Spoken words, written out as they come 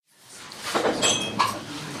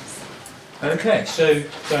Okay, so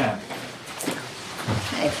Diane.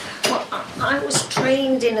 Okay. Well, I was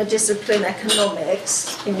trained in a discipline,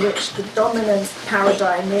 economics, in which the dominant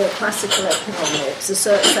paradigm, neoclassical economics,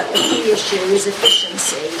 asserts that the key issue is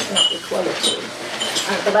efficiency, not equality.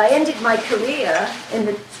 But I ended my career in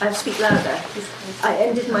the... I speak louder. I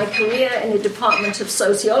ended my career in the Department of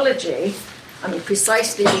Sociology,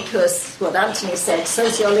 precisely because what Anthony said,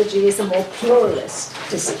 sociology is a more pluralist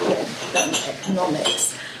discipline than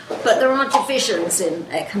economics. But there are divisions in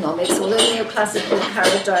economics. Although neoclassical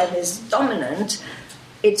paradigm is dominant,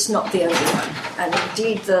 it's not the only one. And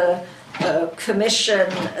indeed, the commission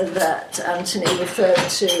that Anthony referred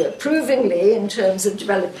to approvingly in terms of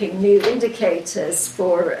developing new indicators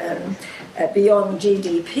for beyond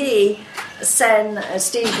GDP, Sen,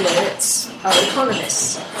 Stiglitz are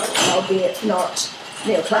economists, albeit not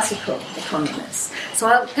neoclassical economists. So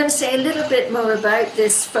I'm going to say a little bit more about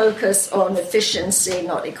this focus on efficiency,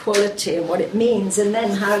 not equality, and what it means, and then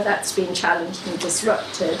how that's been challenged and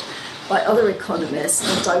disrupted by other economists.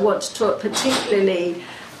 And I want to talk particularly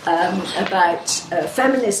about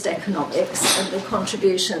feminist economics and the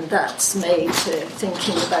contribution that's made to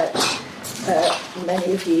thinking about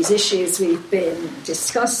many of these issues we've been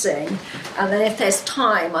discussing. And then if there's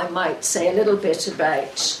time, I might say a little bit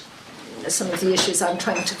about some of the issues I'm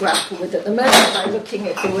trying to grapple with at the moment by looking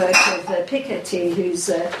at the work of Piketty,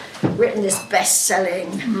 who's written this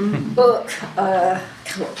best-selling book,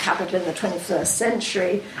 Capital in the 21st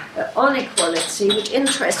Century, on equality, which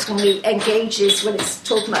interestingly engages, when it's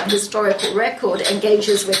talking about historical record,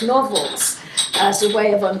 engages with novels as a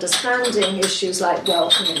way of understanding issues like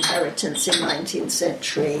wealth and inheritance in 19th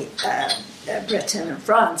century Britain and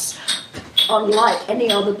France, unlike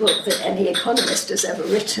any other book that any economist has ever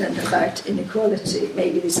written about inequality.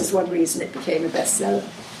 Maybe this is one reason it became a bestseller.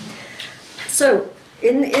 So,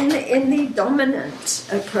 in the dominant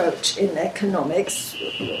approach in economics,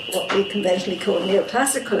 what we conventionally call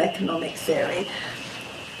neoclassical economic theory,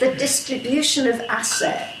 the distribution of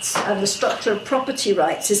assets and the structure of property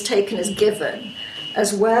rights is taken as given,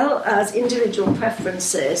 as well as individual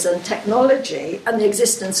preferences and technology and the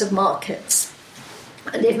existence of markets.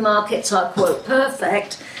 And if markets are, quote,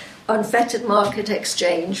 perfect, unfettered market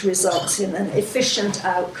exchange results in an efficient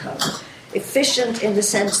outcome. Efficient in the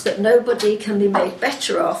sense that nobody can be made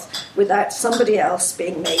better off without somebody else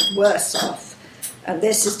being made worse off. And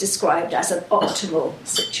this is described as an optimal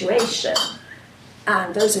situation.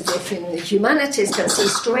 And those of you in the humanities can see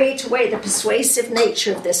straight away the persuasive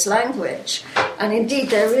nature of this language. And indeed,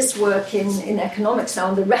 there is work in economics now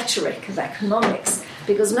on the rhetoric of economics,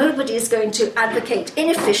 because nobody is going to advocate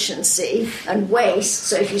inefficiency and waste.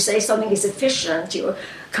 So if you say something is efficient, you're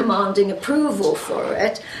commanding approval for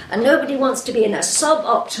it. And nobody wants to be in a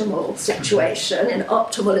suboptimal situation, and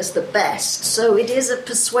optimal is the best. So it is a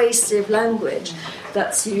persuasive language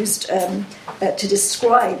that's used to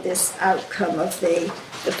describe this outcome of the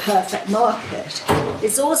perfect market.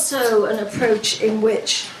 It's also an approach in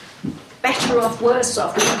which better off, worse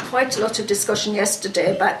off. We had quite a lot of discussion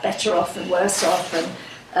yesterday about better off and worse off, and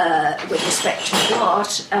with respect to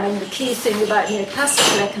what. And the key thing about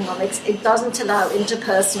neoclassical economics, it doesn't allow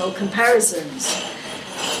interpersonal comparisons.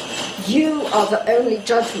 You are the only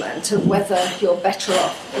judgment of whether you're better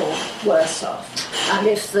off or worse off. And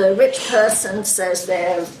if the rich person says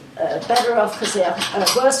they're better off because they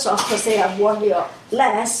have worse off because they have 1 year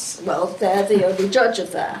less, well, they're the only judge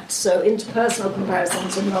of that. So interpersonal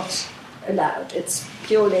comparisons are not allowed. It's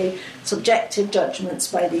purely subjective judgments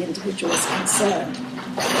by the individuals concerned.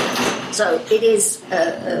 So it is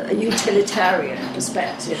a utilitarian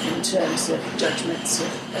perspective in terms of judgments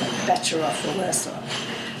of better off or worse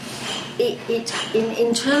off.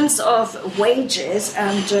 In terms of wages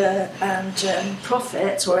and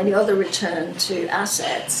profits or any other return to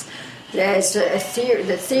assets, there's a theory.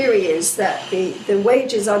 The theory is that the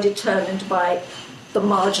wages are determined by the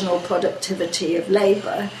marginal productivity of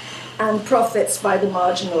labour, and profits by the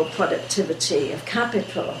marginal productivity of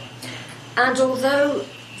capital. And although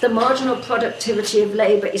the marginal productivity of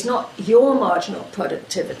labour is not your marginal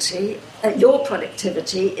productivity,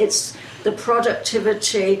 it's the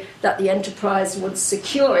productivity that the enterprise would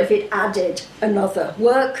secure if it added another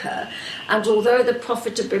worker. And although the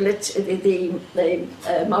profitability,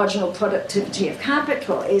 the marginal productivity of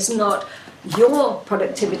capital is not your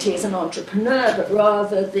productivity as an entrepreneur, but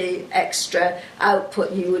rather the extra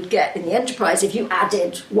output you would get in the enterprise if you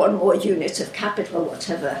added one more unit of capital,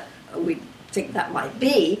 whatever we think that might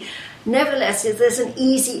be. Nevertheless, there's an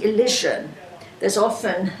easy elision that's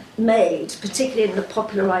often made, particularly in the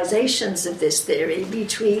popularizations of this theory,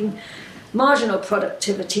 between marginal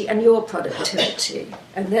productivity and your productivity.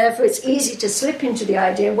 And therefore it's easy to slip into the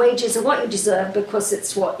idea wages are what you deserve because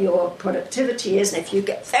it's what your productivity is. And if you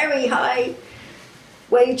get very high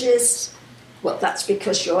wages, well, that's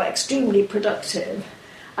because you're extremely productive.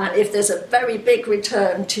 And if there's a very big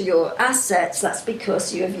return to your assets, that's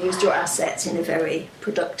because you have used your assets in a very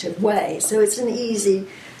productive way. So it's an easy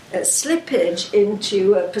slippage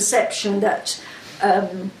into a perception that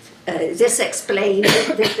this explains,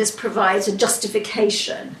 that this provides a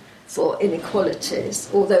justification for inequalities,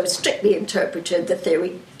 although strictly interpreted, the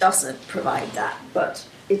theory doesn't provide that, but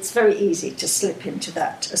it's very easy to slip into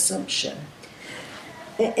that assumption.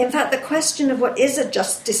 In fact, the question of what is a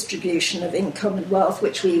just distribution of income and wealth,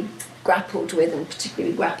 which we grappled with, and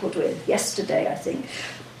particularly grappled with yesterday, I think,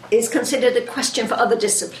 is considered a question for other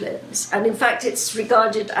disciplines. And in fact, it's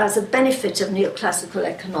regarded as a benefit of neoclassical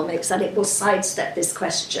economics that it will sidestep this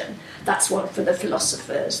question. That's one for the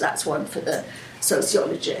philosophers, that's one for the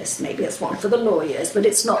sociologists, maybe it's one for the lawyers, but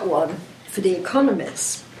it's not one for the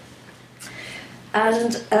economists.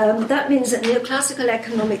 And that means that neoclassical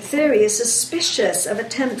economic theory is suspicious of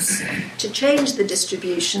attempts to change the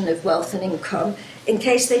distribution of wealth and income in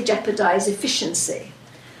case they jeopardize efficiency.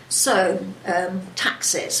 So,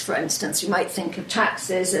 taxes, for instance, you might think of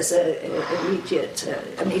taxes as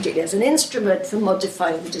immediately as an instrument for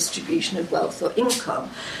modifying the distribution of wealth or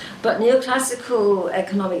income. But neoclassical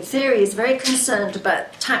economic theory is very concerned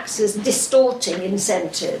about taxes distorting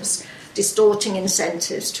incentives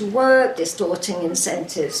to work, distorting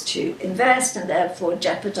incentives to invest, and therefore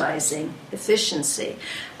jeopardizing efficiency.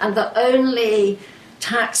 And the only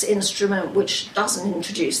tax instrument which doesn't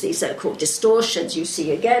introduce these so-called distortions, you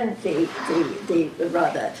see again the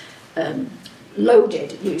rather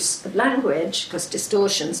loaded use of language, because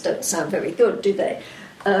distortions don't sound very good, do they,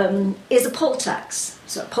 is a poll tax.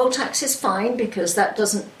 So a poll tax is fine because that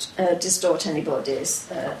doesn't distort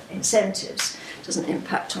anybody's incentives, doesn't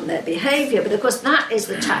impact on their behaviour. But of course that is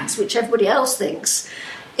the tax which everybody else thinks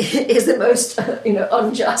is the most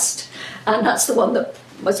unjust, and that's the one that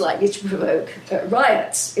was likely to provoke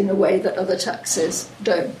riots in a way that other taxes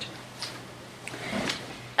don't.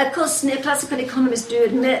 Of course, neoclassical economists do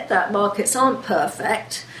admit that markets aren't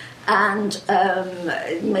perfect, and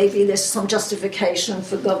maybe there's some justification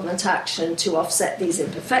for government action to offset these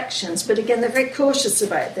imperfections. But again, they're very cautious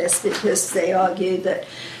about this because they argue that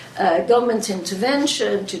government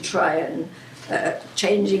intervention to try and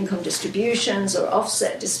change income distributions or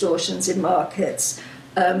offset distortions in markets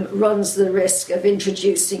runs the risk of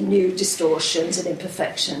introducing new distortions and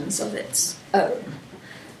imperfections of its own.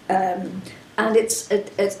 And it's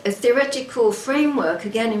a theoretical framework,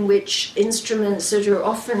 again, in which instruments that are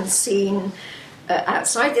often seen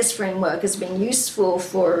outside this framework as being useful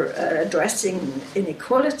for addressing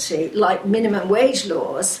inequality, like minimum wage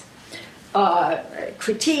laws, are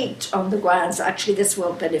critiqued on the grounds that actually this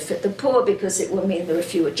won't benefit the poor because it will mean there are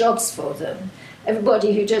fewer jobs for them.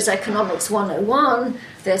 Everybody who does Economics 101,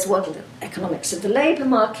 there's one, economics of the labour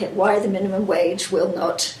market, why the minimum wage will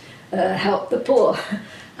not help the poor.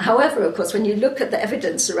 However, of course, when you look at the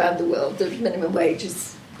evidence around the world, the minimum wage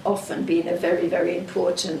has often been a very, very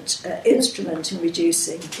important instrument in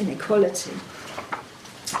reducing inequality.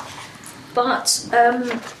 But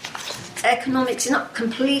economics is not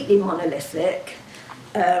completely monolithic.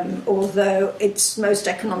 Although most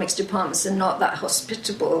economics departments are not that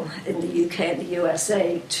hospitable in the UK and the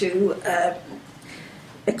USA to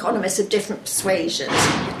economists of different persuasions,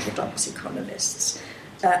 heterodox economists,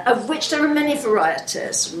 of which there are many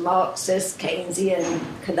varieties: Marxist, Keynesian,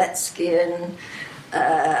 Kaleckian,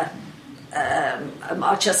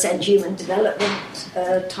 Amartya Sen human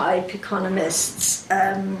development type economists,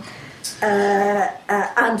 and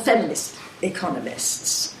feminist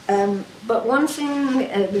economists. But one thing,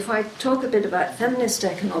 before I talk a bit about feminist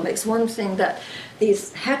economics, one thing that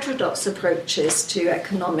these heterodox approaches to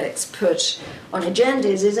economics put on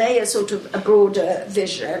agendas is a sort of a broader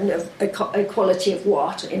vision of equality of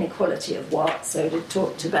what, inequality of what. So we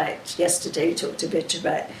talked about, yesterday we talked a bit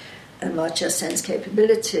about Amartya Sen's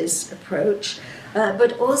capabilities approach,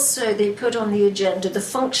 but also they put on the agenda the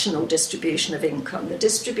functional distribution of income, the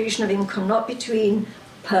distribution of income not between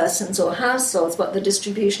persons or households, but the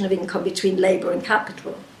distribution of income between labour and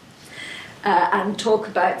capital. And talk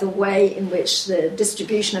about the way in which the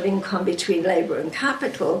distribution of income between labour and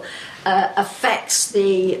capital affects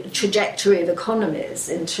the trajectory of economies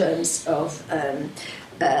in terms of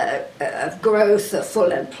growth, of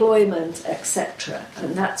full employment, etc.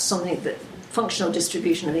 And that's something that functional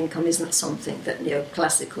distribution of income isn't something that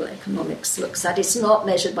neoclassical economics looks at. It's not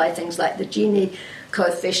measured by things like the Gini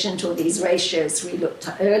coefficient or these ratios we looked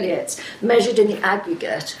at earlier. It's measured in the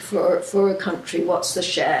aggregate for a country. What's the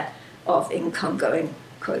share of income going,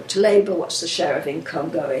 quote, to labour? What's the share of income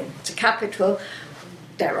going to capital?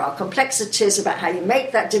 There are complexities about how you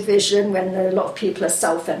make that division when a lot of people are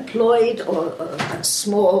self-employed or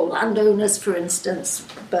small landowners, for instance.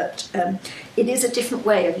 But it is a different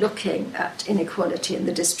way of looking at inequality in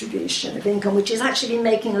the distribution of income, which has actually been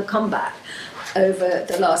making a comeback over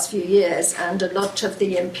the last few years. And a lot of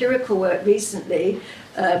the empirical work recently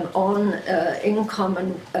on income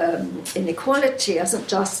and inequality hasn't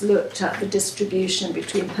just looked at the distribution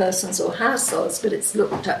between persons or households, but it's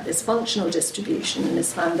looked at this functional distribution and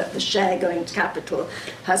has found that the share going to capital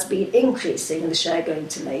has been increasing and the share going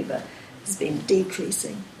to labour has been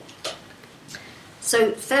decreasing.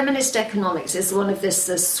 So feminist economics is one of this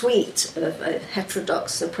suite of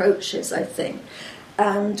heterodox approaches, I think,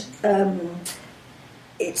 and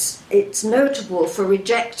it's notable for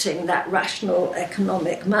rejecting that rational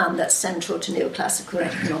economic man that's central to neoclassical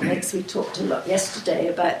economics. We talked a lot yesterday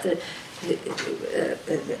about the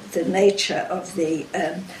nature of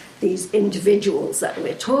these individuals that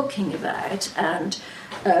we're talking about, and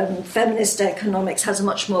feminist economics has a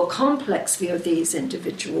much more complex view of these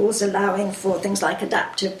individuals, allowing for things like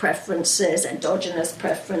adaptive preferences, endogenous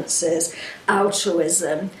preferences,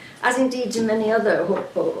 altruism, as indeed in many other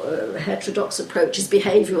heterodox approaches,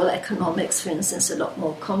 behavioural economics, for instance, a lot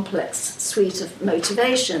more complex suite of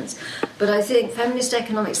motivations. But I think feminist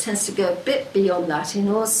economics tends to go a bit beyond that in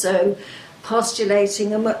also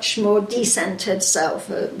postulating a much more decentered self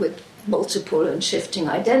with multiple and shifting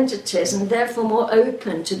identities, and therefore more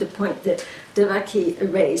open to the point that Devaki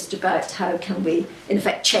raised about how can we, in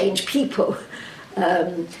effect, change people.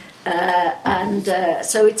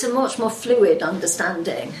 So it's a much more fluid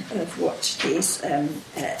understanding of what these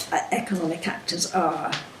economic actors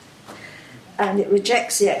are. And it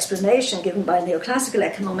rejects the explanation given by neoclassical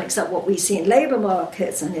economics that what we see in labour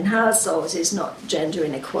markets and in households is not gender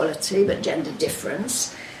inequality but gender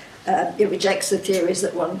difference. It rejects the theories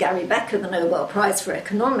that won Gary Becker the Nobel Prize for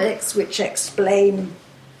Economics, which explain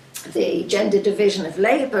the gender division of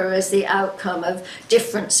labour as the outcome of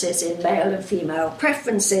differences in male and female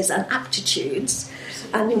preferences and aptitudes,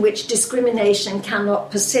 and in which discrimination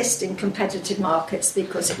cannot persist in competitive markets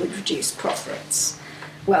because it would reduce profits.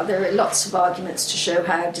 Well, there are lots of arguments to show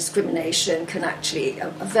how discrimination can actually,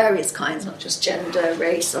 of various kinds, not just gender,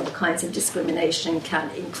 race, other kinds of discrimination,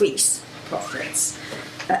 can increase profits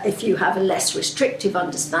if you have a less restrictive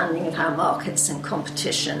understanding of how markets and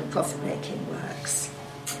competition and profit-making works.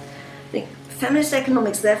 I think feminist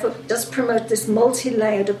economics, therefore, does promote this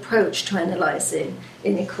multi-layered approach to analysing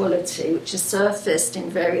inequality, which has surfaced in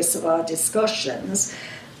various of our discussions.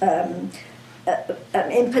 In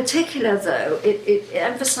particular, though, it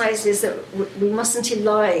emphasises that we mustn't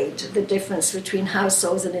elide the difference between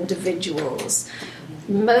households and individuals.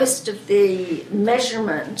 Most of the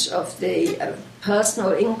measurement of the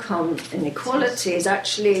personal income inequality is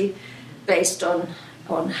actually based on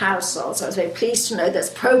households. I was very pleased to know there's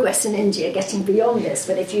progress in India getting beyond this,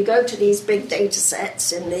 but if you go to these big data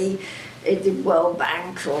sets in the World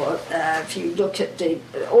Bank, or if you look at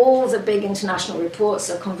all the big international reports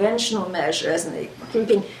of conventional measures, and they're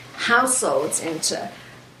grouping households into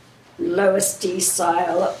lowest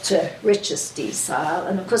decile up to richest decile,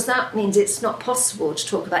 and of course that means it's not possible to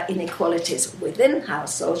talk about inequalities within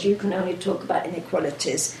households. You can only talk about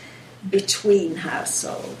inequalities between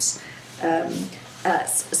households.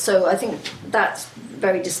 So I think that's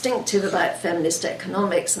very distinctive about feminist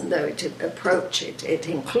economics, and though it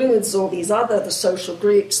includes all these the social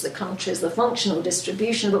groups, the countries, the functional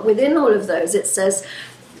distribution, but within all of those it says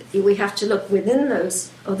we have to look within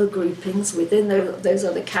those other groupings, within those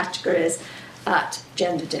other categories, at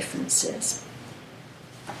gender differences.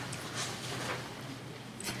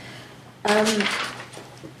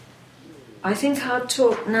 I think I'll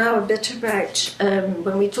talk now a bit about,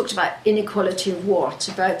 when we talked about inequality of what,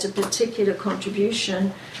 about a particular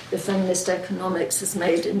contribution the feminist economics has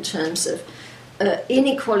made in terms of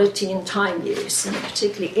inequality in time use, and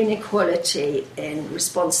particularly inequality in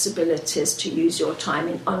responsibilities to use your time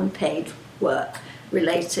in unpaid work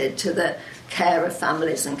related to the care of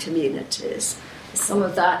families and communities. Some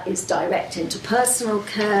of that is direct interpersonal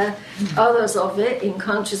care, others of it in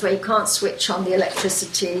countries where you can't switch on the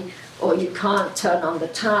electricity or you can't turn on the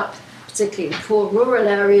tap, particularly in poor rural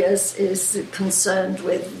areas, is concerned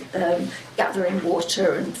with gathering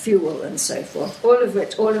water and fuel and so forth. All of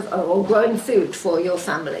it, or growing food for your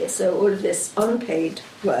family. So all of this unpaid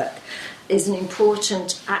work is an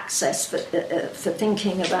important access for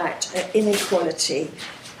thinking about inequality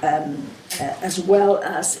as well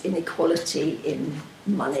as inequality in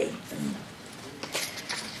money.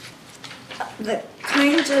 The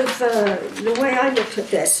kind of the way I look at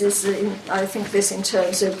this is, I think this in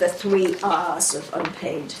terms of the 3 R's of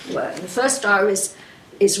unpaid work. The first R is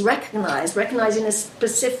recognize in a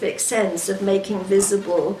specific sense of making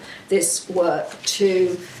visible this work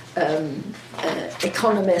to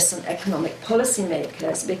economists and economic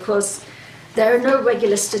policymakers, because there are no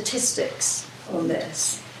regular statistics on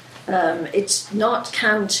this. It's not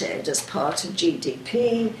counted as part of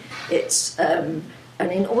GDP.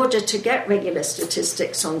 And in order to get regular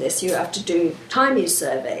statistics on this, you have to do time use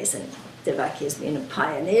surveys. And Devaki has been a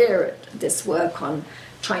pioneer at this work on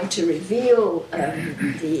trying to reveal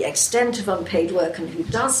the extent of unpaid work and who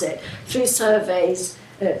does it through surveys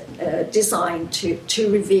designed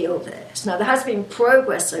to reveal this. Now, there has been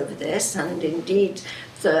progress over this, and indeed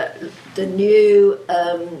the new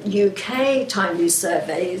UK time use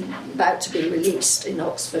survey is about to be released in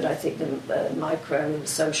Oxford, I think, the Micro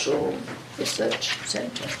Social Research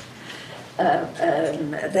Centre.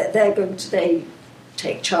 They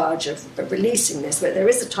take charge of releasing this, but there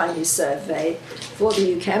is a time use survey for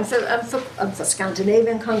the UK and for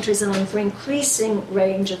Scandinavian countries and for increasing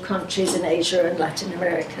range of countries in Asia and Latin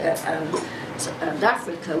America and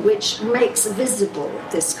Africa, which makes visible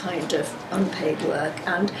this kind of unpaid work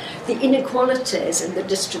and the inequalities in the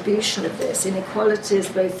distribution of this, inequalities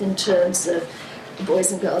both in terms of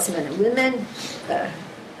boys and girls, men and women.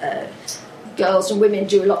 Girls and women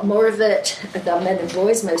do a lot more of it than men and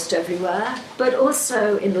boys most everywhere, but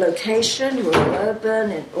also in location, rural,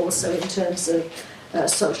 urban, and also in terms of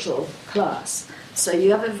social class. So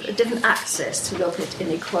you have a different access to look at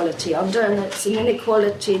inequality under, and it's an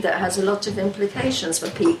inequality that has a lot of implications for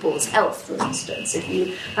people's health, for instance. If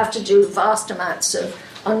you have to do vast amounts of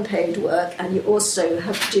unpaid work and you also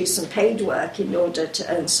have to do some paid work in order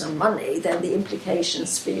to earn some money, then the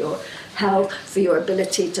implications for your health, for your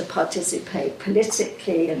ability to participate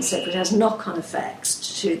politically and so it has knock-on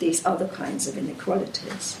effects to these other kinds of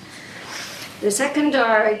inequalities. The second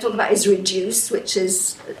I talk about is reduce, which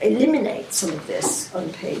is eliminate some of this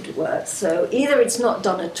unpaid work. So either it's not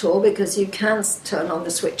done at all because you can turn on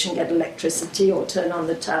the switch and get electricity or turn on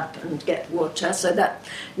the tap and get water, so that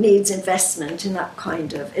needs investment in that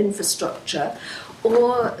kind of infrastructure,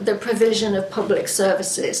 or the provision of public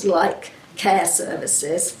services like care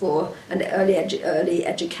services for an early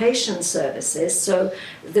education services. So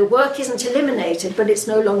the work isn't eliminated, but it's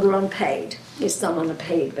no longer unpaid. It's done on a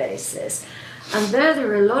paid basis. And there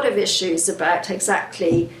are a lot of issues about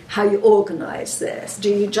exactly how you organise this. Do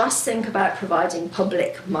you just think about providing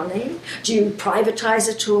public money? Do you privatise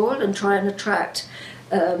it all and try and attract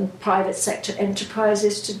private sector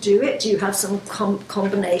enterprises to do it? Do you have some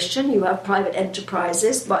combination? You have private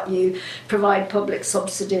enterprises, but you provide public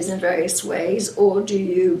subsidies in various ways, or do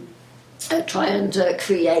you try and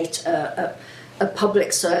create a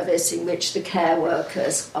public service in which the care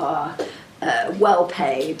workers are well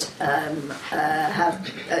paid,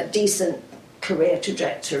 have decent career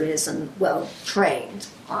trajectories and well trained?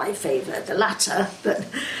 I favour the latter, but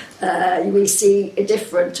we see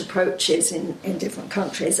different approaches in different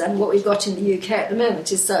countries, and what we've got in the UK at the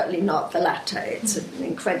moment is certainly not the latter. It's an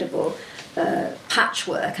incredible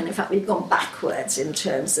patchwork, and in fact we've gone backwards in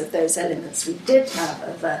terms of those elements we did have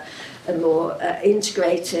of a more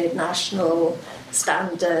integrated national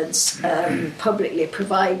standards, publicly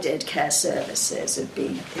provided care services have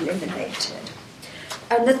been eliminated.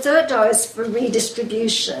 And the third R is for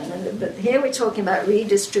redistribution, but here we're talking about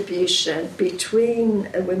redistribution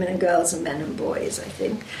between women and girls and men and boys, I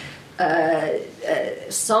think.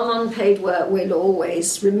 Some unpaid work will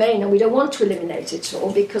always remain, and we don't want to eliminate it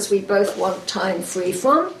all because we both want time free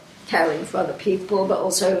from caring for other people, but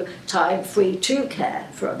also time free to care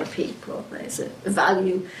for other people. There's a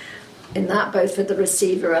value in that, both for the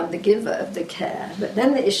receiver and the giver of the care. But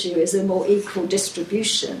then the issue is a more equal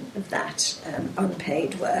distribution of that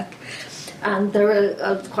unpaid work. And there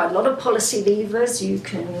are quite a lot of policy levers you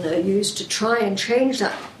can use to try and change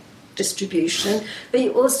that distribution, but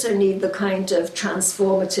you also need the kind of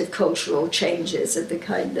transformative cultural changes of the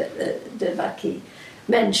kind that Devaki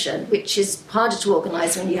mentioned, which is harder to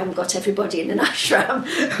organise when you haven't got everybody in an ashram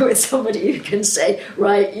with somebody who can say,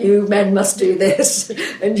 right, you men must do this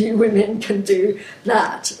and you women can do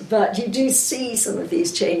that. But you do see some of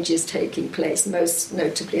these changes taking place, most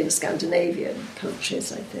notably in the Scandinavian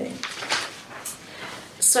countries, I think.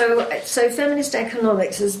 So feminist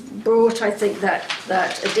economics has brought, I think,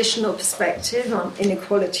 that additional perspective on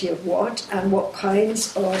inequality of what and what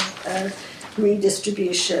kinds of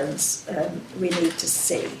redistributions we need to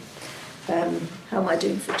see. How am I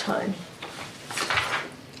doing for time?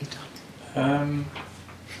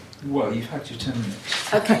 Well, you've had your 10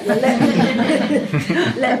 minutes. Okay, well,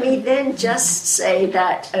 let me then just say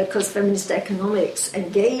that, because feminist economics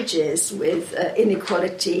engages with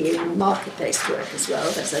inequality in market-based work as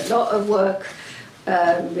well. There's a lot of work,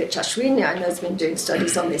 which Ashwini, I know, has been doing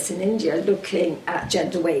studies on this in India, looking at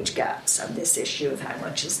gender wage gaps and this issue of how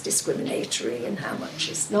much is discriminatory and how much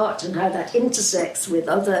is not, and how that intersects with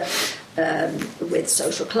other, with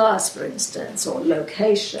social class, for instance, or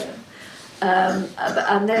location.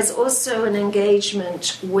 And there's also an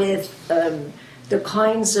engagement with the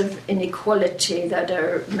kinds of inequality that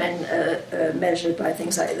are measured by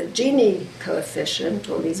things like the Gini coefficient,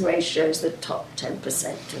 or these ratios, the top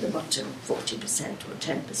 10% to the bottom 40% or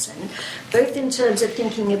 10%, both in terms of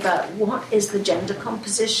thinking about what is the gender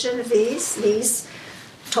composition of these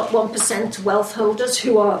top 1% wealth holders,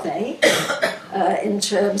 who are they, in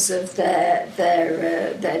terms of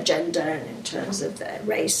their gender and in terms of their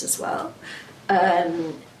race as well.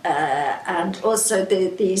 And also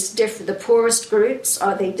the poorest groups,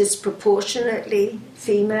 are they disproportionately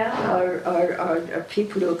female? Are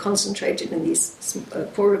people who are concentrated in these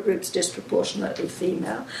poorer groups disproportionately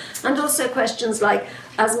female? And also questions like,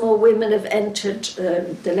 as more women have entered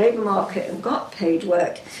the labour market and got paid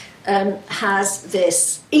work, has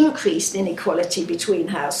this increased inequality between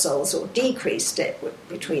households or decreased it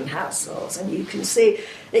between households? And you can see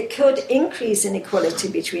it could increase inequality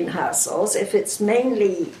between households if it's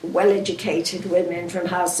mainly well-educated women from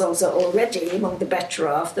households that are already among the better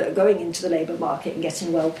off, that are going into the labour market and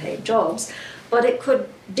getting well-paid jobs. But it could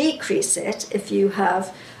decrease it if you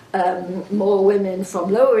have more women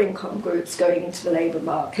from lower income groups going into the labour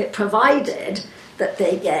market, provided that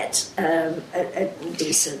they get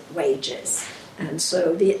decent wages. And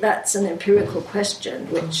so that's an empirical question,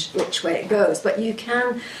 which way it goes. But you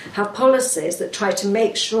can have policies that try to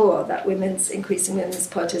make sure that increasing women's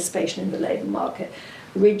participation in the labour market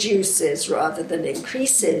reduces rather than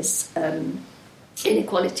increases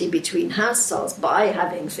inequality between households, by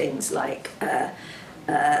having things like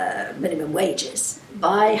minimum wages,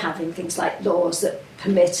 by having things like laws that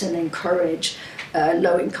permit and encourage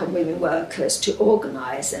low-income women workers to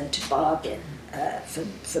organise and to bargain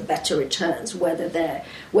for better returns, whether they're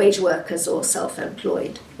wage workers or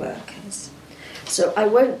self-employed workers. So I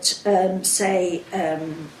won't say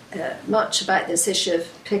much about this issue of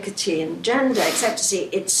Piketty and gender, except to see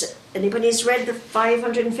anybody's read the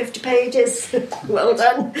 550 pages? Well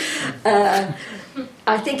done.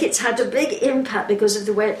 I think it's had a big impact because of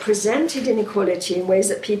the way it presented inequality in ways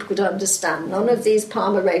that people could understand. None of these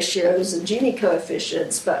Palmer ratios and Gini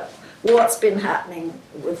coefficients, but what's been happening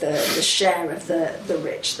with the share of the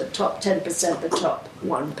rich, the top 10%, the top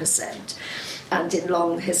 1%, and in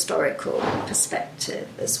long historical perspective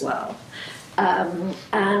as well.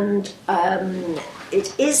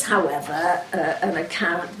 It is, however, an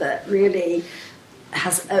account that really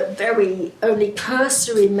has very only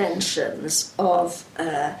cursory mentions of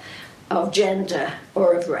gender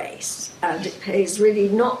or of race, and it pays really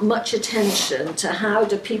not much attention to how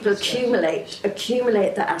do people accumulate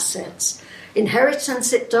the assets.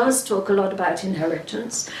 Inheritance, it does talk a lot about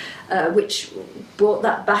inheritance, which brought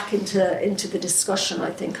that back into the discussion,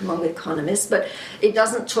 I think, among economists, but it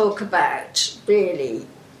doesn't talk about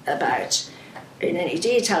in any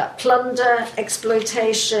detail plunder,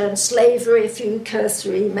 exploitation, slavery, a few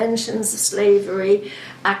cursory mentions of slavery,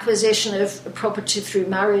 acquisition of property through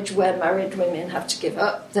marriage, where married women have to give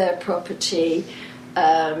up their property,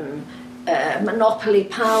 monopoly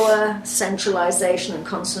power, centralisation and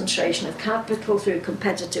concentration of capital through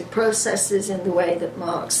competitive processes in the way that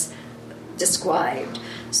Marx described.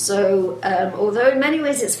 So, although in many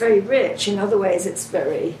ways it's very rich, in other ways it's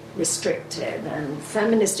very restrictive. And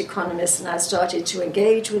feminist economists now started to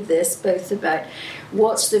engage with this, both about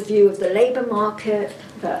what's the view of the labour market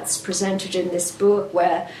that's presented in this book,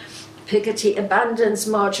 where Piketty abandons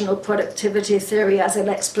marginal productivity theory as an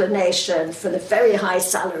explanation for the very high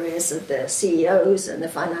salaries of the CEOs and the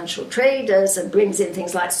financial traders, and brings in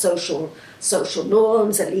things like social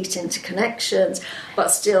norms, elite interconnections, but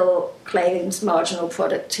still claims marginal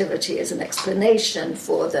productivity as an explanation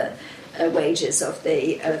for the wages of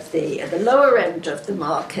the lower end of the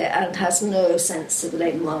market, and has no sense of the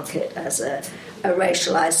labour market as a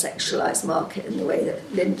racialised, sexualised market in the way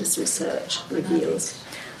that Linda's research reveals.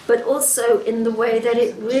 But also in the way that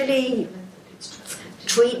it really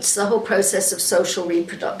treats the whole process of social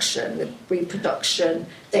reproduction, the reproduction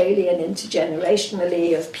daily and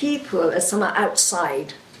intergenerationally of people, as somehow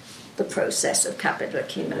outside the process of capital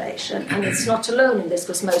accumulation. And it's not alone in this,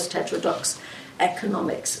 because most heterodox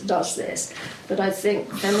economics does this. But I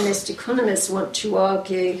think feminist economists want to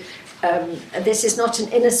argue this is not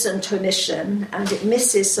an innocent omission, and it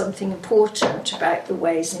misses something important about the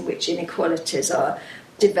ways in which inequalities are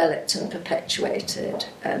developed and perpetuated.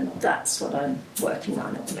 And that's what I'm working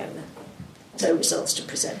on at the moment. No results to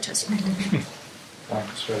present us.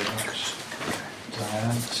 Thanks very much,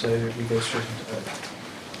 Diane. So we go straight into Ed.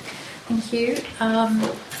 Thank you.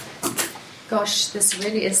 Gosh, this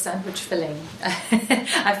really is sandwich filling.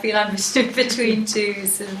 I feel I'm between two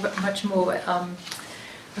sort of much more, I'm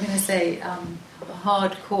going to say,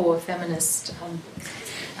 hardcore feminist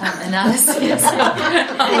analysis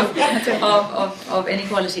of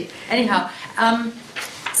inequality. Anyhow,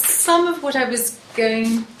 some of what I was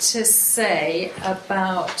going to say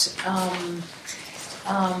about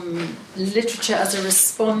literature as a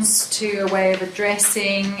response to a way of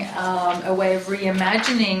addressing, a way of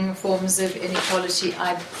reimagining forms of inequality,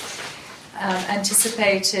 I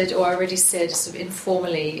anticipated or already said sort of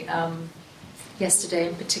informally yesterday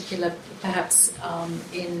in particular, perhaps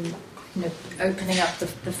in opening up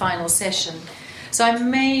the final session. So I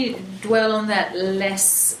may dwell on that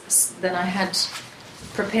less than I had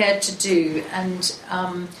prepared to do, and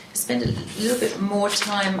spend a little bit more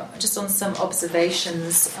time just on some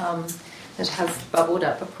observations that have bubbled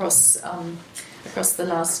up across the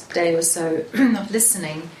last day or so of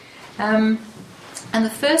listening. And the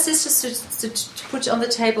first is just to put on the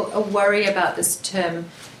table a worry about this term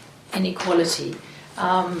inequality.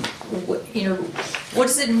 What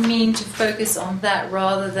does it mean to focus on that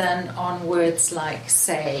rather than on words like,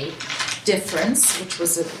 say, difference, which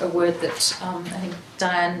was a word that I think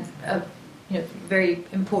Diane very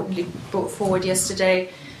importantly brought forward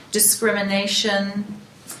yesterday, discrimination,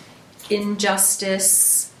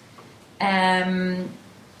 injustice,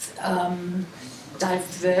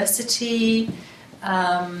 diversity,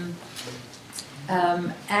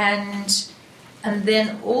 and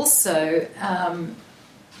then also,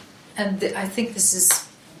 I think this is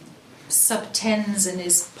subtends and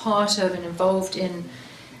is part of and involved in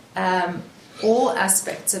all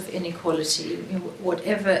aspects of inequality,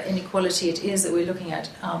 whatever inequality it is that we're looking at,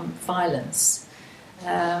 violence.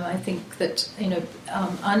 I think that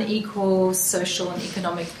unequal social and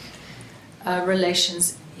economic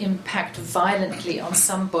relations impact violently on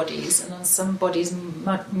some bodies, and on some bodies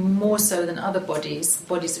much more so than other bodies.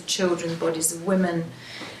 Bodies of children, bodies of women,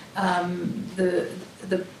 the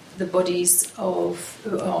bodies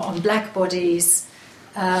on black bodies,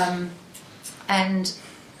 and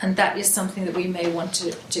that is something that we may want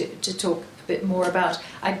to talk a bit more about.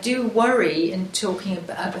 I do worry in talking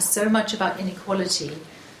about so much about inequality.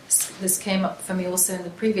 This came up for me also in the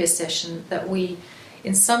previous session, that we,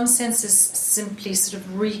 in some senses, simply sort of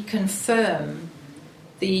reconfirm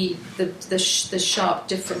the sharp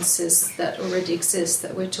differences that already exist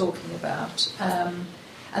that we're talking about. And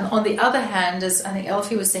on the other hand, as I think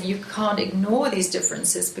Elfie was saying, you can't ignore these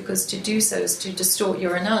differences, because to do so is to distort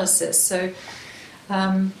your analysis. So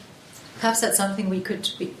perhaps that's something we could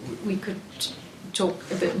talk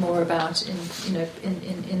a bit more about in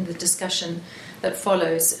the discussion that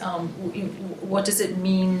follows. What does it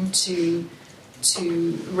mean to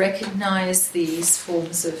recognise these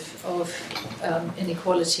forms of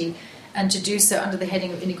inequality, and to do so under the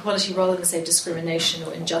heading of inequality rather than, say, discrimination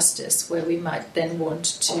or injustice, where we might then want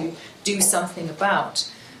to do something about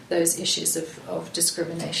those issues of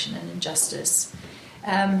discrimination and injustice.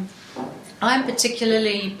 I'm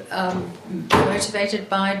particularly motivated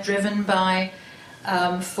by, driven by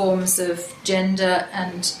forms of gender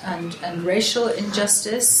and racial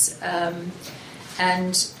injustice,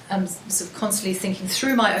 and I'm sort of constantly thinking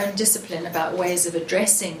through my own discipline about ways of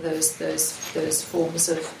addressing those forms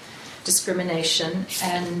of discrimination.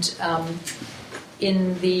 And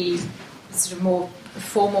in the sort of more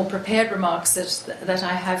formal prepared remarks that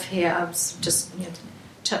I have here, I'll just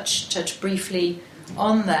touch briefly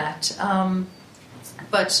on that.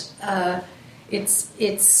 But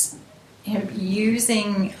it's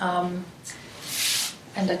using, and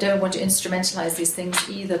I don't want to instrumentalize these things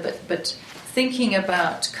either, but thinking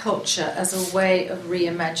about culture as a way of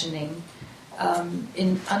reimagining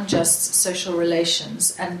in unjust social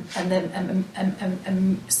relations, and then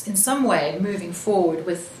in some way moving forward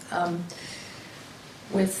with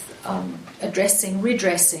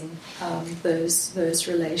redressing those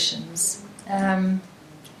relations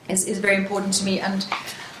is very important to me. And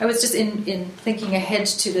I was just in thinking ahead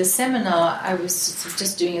to the seminar, I was sort of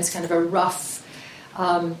just doing as kind of a rough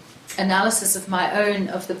analysis of my own,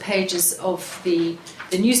 of the pages of the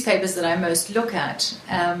newspapers that I most look at,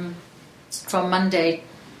 from Monday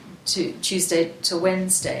to Tuesday to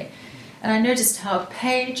Wednesday, and I noticed how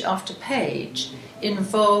page after page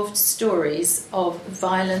involved stories of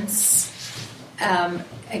violence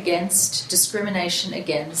against, discrimination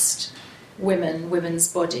against women's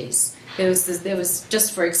bodies. There was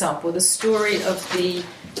just, for example, the story of the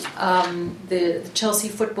Chelsea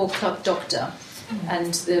Football Club doctor,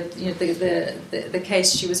 and the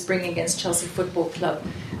case she was bringing against Chelsea Football Club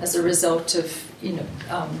as a result of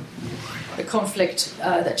the conflict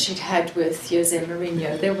that she'd had with Jose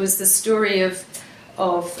Mourinho. There was the story of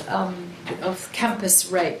campus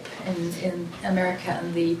rape in America,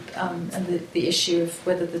 and the issue of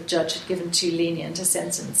whether the judge had given too lenient a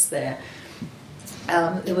sentence there.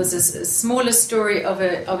 There was a smaller story of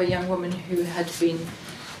a young woman who had been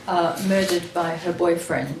murdered by her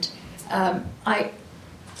boyfriend. I'm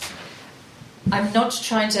not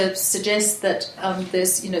trying to suggest that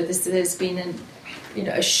there's been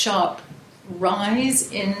a sharp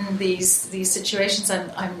rise in these situations.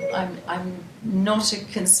 I'm not a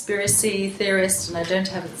conspiracy theorist, and I don't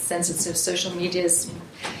have a sense of social media's,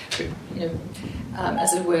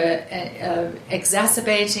 as it were,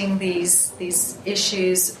 exacerbating these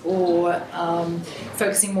issues or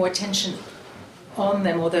focusing more attention on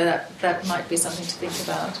them, although that might be something to think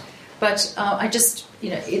about. But under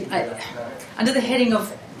the heading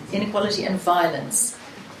of inequality and violence,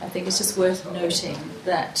 I think it's just worth noting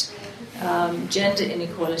that gender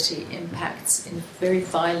inequality impacts in very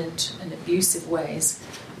violent and abusive ways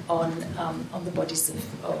on the bodies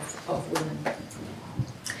of women.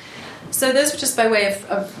 So those were just by way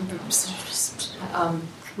of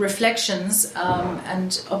reflections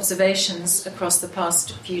and observations across the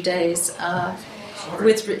past few days,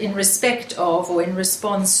 in respect of or in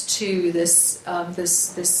response to this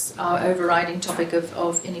our overriding topic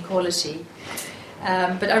of inequality.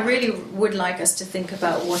 But I really would like us to think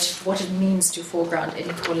about what it means to foreground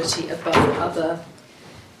inequality above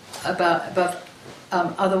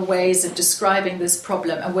other ways of describing this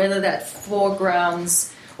problem, and whether that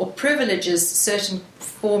foregrounds or privileges certain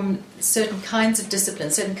kinds of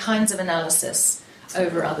discipline, certain kinds of analysis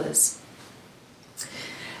over others.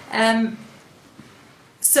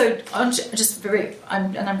 So, I'm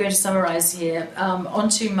going to summarise here.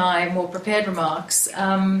 Onto my more prepared remarks.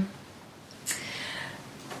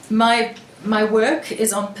 My work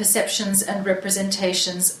is on perceptions and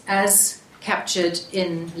representations as captured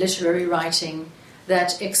in literary writing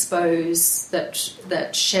that expose,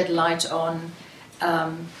 that shed light on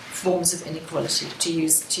forms of inequality, to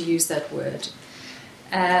use that word.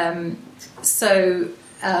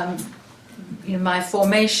 My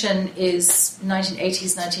formation is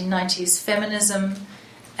 1980s, 1990s feminism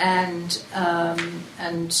and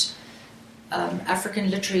African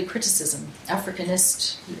literary criticism, African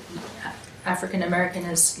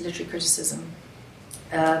Americanist literary criticism.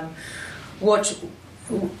 What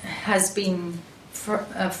has been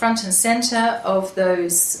front and centre of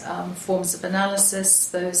those forms of analysis,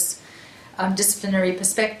 those disciplinary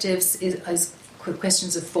perspectives, is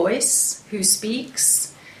questions of voice, who speaks,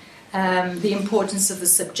 the importance of the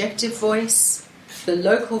subjective voice, the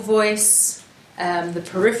local voice, the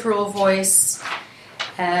peripheral voice,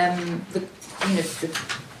 the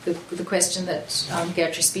question that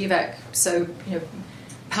Gertrude Spivak so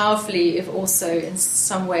powerfully, if also in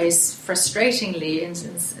some ways frustratingly, in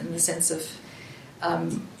the sense of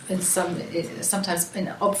sometimes in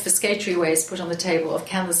obfuscatory ways, put on the table of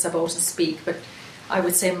can the subaltern speak, but I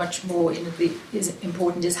would say much more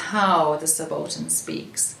important is how the subaltern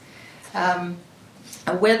speaks.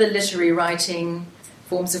 Whether literary writing,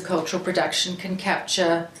 forms of cultural production can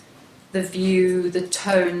capture the view, the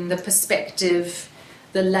tone, the perspective,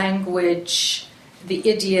 the language, the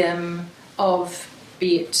idiom of,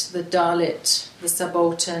 be it the Dalit, the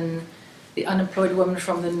subaltern, the unemployed woman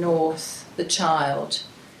from the north, the child,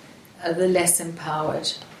 the less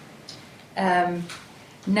empowered.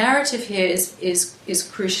 Narrative here is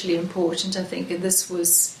crucially important. I think, and this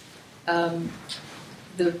was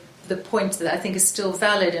the point that I think is still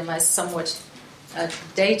valid in my somewhat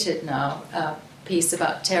dated now piece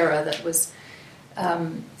about terror that was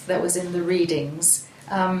in the readings.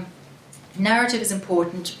 Narrative is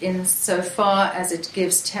important insofar as it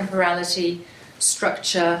gives temporality,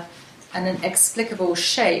 structure, and an explicable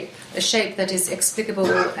shape, a shape that is explicable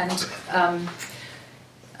and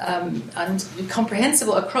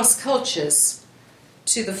comprehensible across cultures,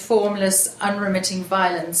 to the formless, unremitting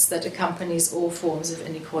violence that accompanies all forms of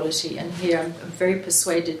inequality. And here I'm very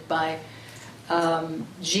persuaded by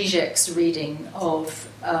Zizek's reading of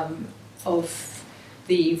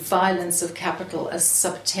the violence of capital as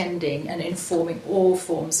subtending and informing all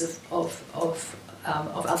forms of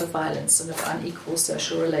other violence and of unequal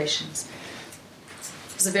social relations.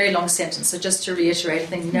 It's a very long sentence, so just to reiterate, I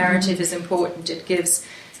think narrative is important. It gives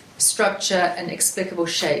structure and explicable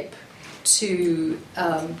shape to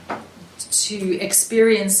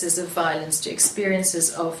experiences of violence, to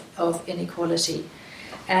experiences of inequality,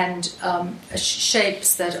 and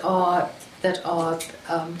shapes that are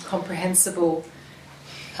comprehensible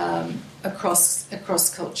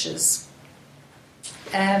across cultures.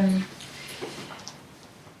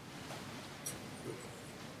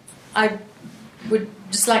 I would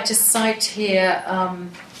just like to cite here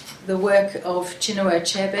the work of Chinua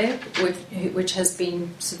Achebe, which has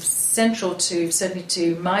been sort of central certainly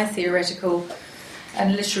to my theoretical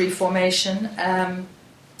and literary formation, and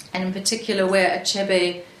in particular where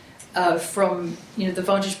Achebe, from the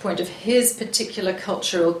vantage point of his particular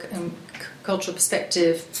cultural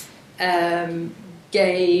perspective,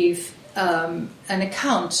 gave an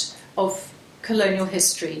account of colonial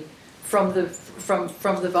history from the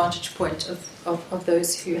vantage point of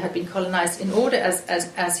those who had been colonized, in order,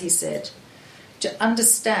 as he said, to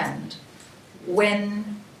understand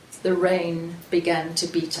when the rain began to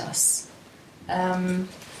beat us. A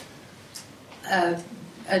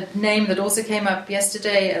name that also came up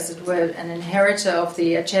yesterday, as it were, an inheritor of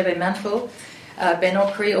the Achebe mantle, Ben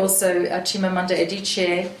Okri, also Chimamanda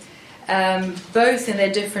Adichie, both in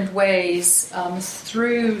their different ways,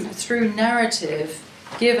 through narrative,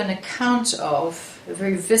 give an account of, a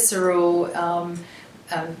very visceral,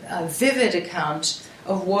 vivid account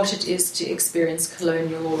of what it is to experience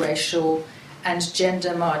colonial, racial, and gender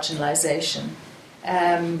marginalization.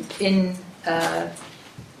 In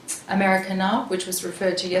America Now, which was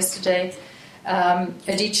referred to yesterday,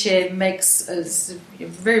 Adichie makes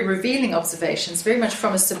very revealing observations, very much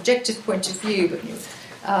from a subjective point of view,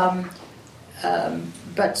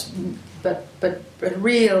 but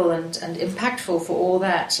real and impactful for all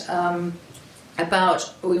that, about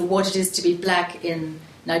what it is to be black in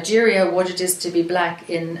Nigeria, what it is to be black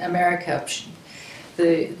in America.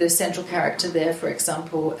 The central character there, for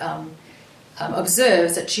example,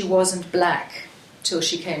 observes that she wasn't black till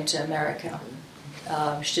she came to America.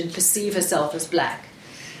 She didn't perceive herself as black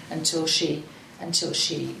until she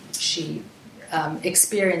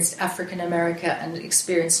experienced African America and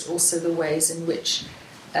experienced also the ways in which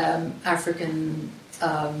African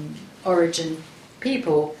origin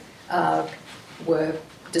people were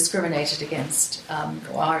discriminated against,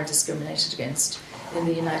 or are discriminated against in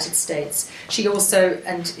the United States. She also,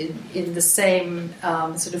 and in the same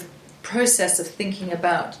sort of process of thinking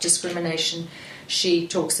about discrimination, she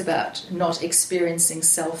talks about not experiencing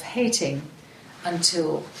self-hating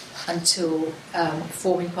until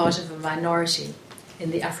forming part of a minority in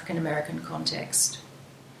the African American context.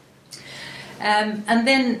 And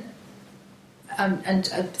then,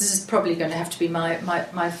 this is probably going to have to be my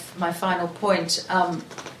final point. I'm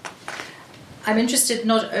interested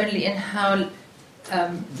not only in how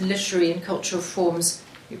literary and cultural forms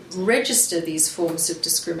register these forms of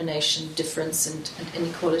discrimination, difference, and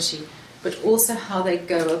inequality, but also how they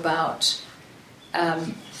go about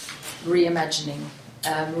reimagining,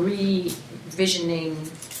 revisioning,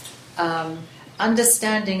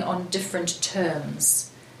 understanding on different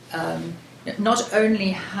terms. Not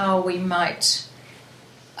only how we might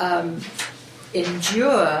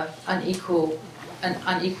endure an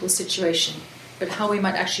unequal situation, but how we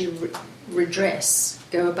might actually redress,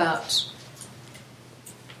 go about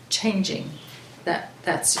changing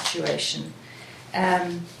that situation.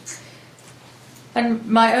 And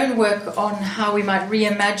my own work on how we might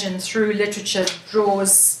reimagine through literature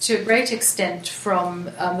draws to a great extent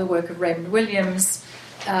from the work of Raymond Williams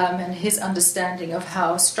and his understanding of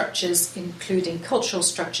how structures, including cultural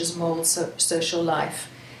structures, mould social life.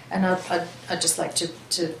 And I'd just like to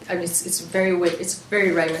I mean, it's very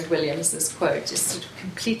Raymond Williams, this quote. It's sort of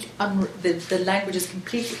the language is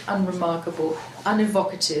completely unremarkable,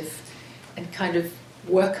 unevocative, and kind of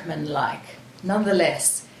workmanlike.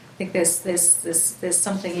 Nonetheless, I think there's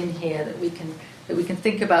something in here that we can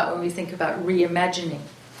think about when we think about reimagining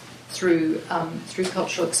through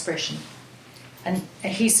cultural expression. And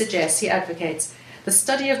he advocates the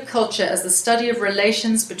study of culture as the study of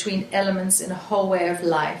relations between elements in a whole way of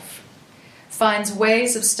life, finds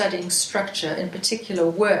ways of studying structure, in particular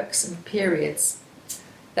works and periods,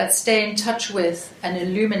 that stay in touch with and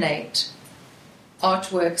illuminate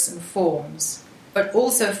artworks and forms, but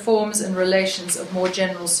also forms and relations of more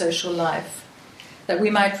general social life, that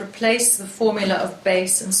we might replace the formula of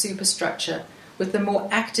base and superstructure with the more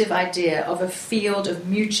active idea of a field of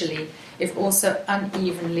mutually, if also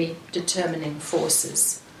unevenly, determining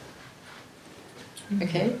forces.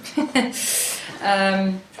 Okay?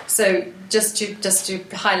 So just to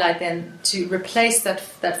highlight then, to replace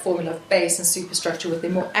that formula of base and superstructure with a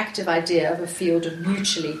more active idea of a field of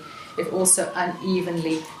mutually, if also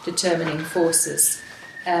unevenly, determining forces.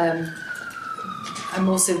 I'm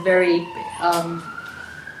also very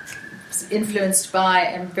influenced by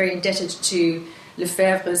and very indebted to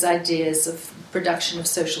Lefebvre's ideas of production of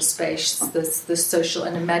social space, the social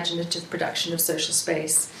and imaginative production of social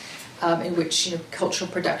space, in which cultural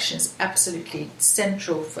production is absolutely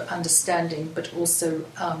central for understanding, but also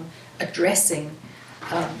addressing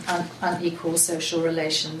unequal social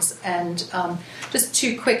relations. And just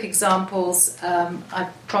two quick examples. I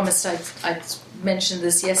promised I'd mentioned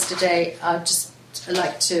this yesterday. I'd just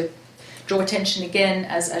like to draw attention again,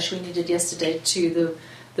 as Ashwini did yesterday, to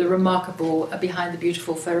the remarkable Behind the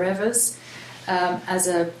Beautiful Forevers, as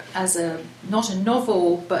a not a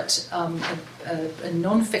novel but a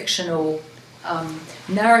non-fictional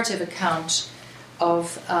narrative account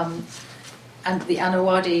of and the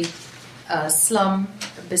Anawadi slum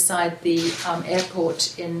beside the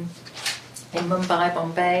airport in Mumbai,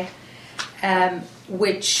 Bombay,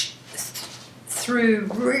 which through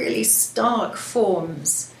really stark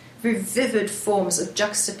forms, very vivid forms of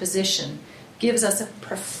juxtaposition, gives us a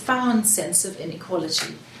profound sense of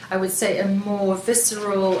inequality. I would say a more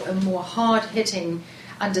visceral, a more hard-hitting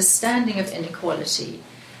understanding of inequality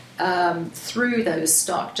through those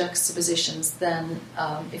stark juxtapositions than,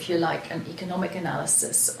 if you like, an economic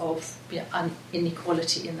analysis of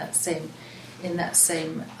inequality in that same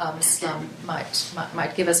slum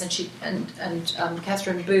might give us. And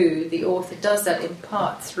Catherine Boo, the author, does that in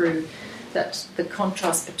part through the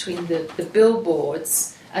contrast between the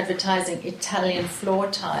billboards advertising Italian floor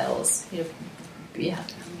tiles,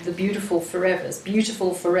 the beautiful forevers,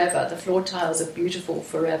 beautiful forever, the floor tiles are beautiful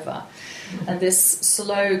forever. And this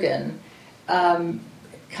slogan kind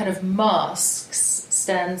of masks,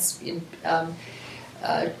 stands in,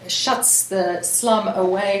 shuts the slum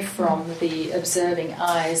away from the observing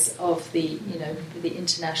eyes of the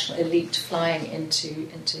international elite flying into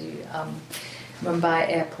Mumbai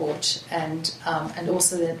airport, and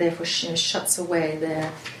also therefore shuts away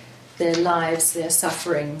their lives, their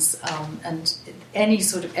sufferings, and any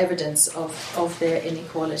sort of evidence of their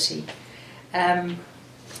inequality. And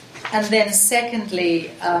then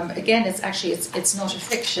secondly, again, it's not a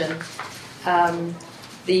fiction.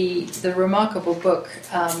 The remarkable book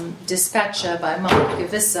Dispatcher by Mark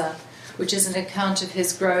Gevisser, which is an account of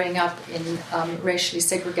his growing up in racially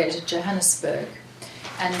segregated Johannesburg,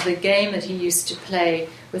 and the game that he used to play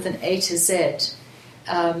with an A to Z,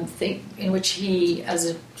 in which he, as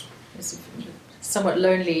a somewhat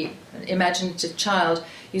lonely, imaginative child,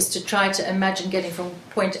 used to try to imagine getting from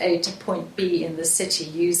point A to point B in the city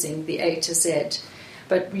using the A to Z,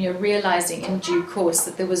 but realizing in due course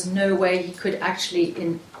that there was no way he could actually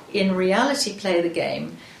in reality play the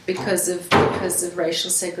game because of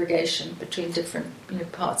racial segregation between different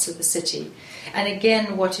parts of the city. And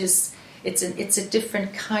again, it's a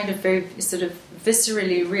different kind of very sort of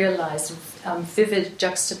viscerally realized, vivid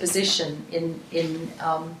juxtaposition in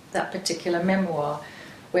that particular memoir,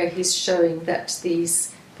 where he's showing that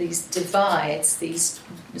these divides, these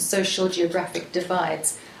social geographic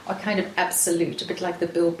divides, are kind of absolute, a bit like the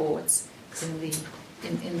billboards in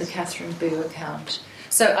the Catherine Boo account.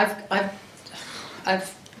 So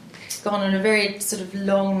I've gone on a very sort of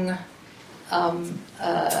long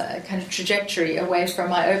kind of trajectory away from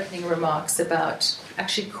my opening remarks about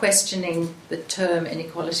actually questioning the term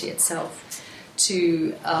inequality itself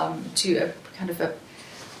to a kind of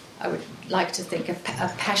I would like to think a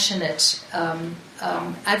passionate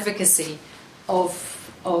advocacy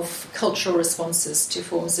of cultural responses to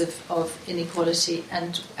forms of inequality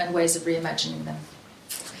and ways of reimagining them.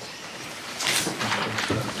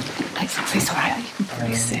 It's all right, you can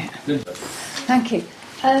probably see it. Thank you.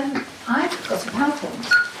 I've got a PowerPoint,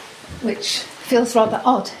 which feels rather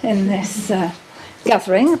odd in this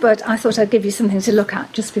gathering, but I thought I'd give you something to look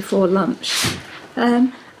at just before lunch.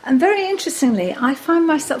 And very interestingly, I find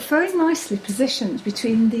myself very nicely positioned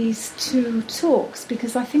between these two talks,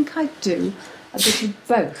 because I think I do a bit of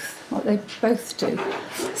both, what they both do.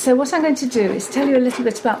 So what I'm going to do is tell you a little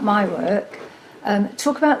bit about my work,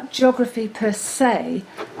 talk about geography per se,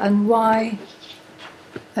 and why,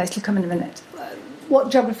 it'll come in a minute, what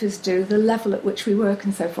geographers do, the level at which we work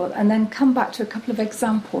and so forth, and then come back to a couple of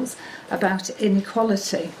examples about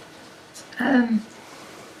inequality. It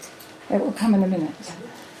will come in a minute.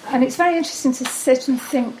 And it's very interesting to sit and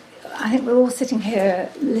think. I think we're all sitting here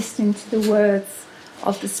listening to the words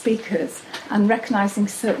of the speakers and recognising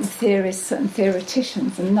certain theories, certain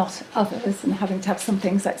theoreticians, and not others, and having to have some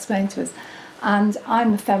things explained to us. And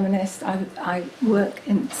I'm a feminist. I work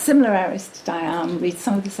in similar areas to Diane, read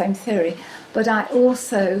some of the same theory, but I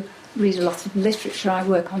also read a lot of literature. I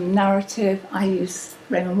work on narrative. I use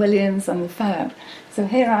Raymond Williams and the Fayard. So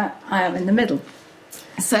here I am in the middle.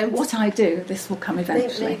 So what I do, this will come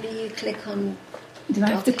eventually. Maybe you click on... Do I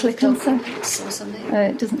have to click on something? Or something?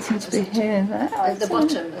 It doesn't seem to be here. At the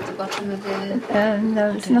bottom of the...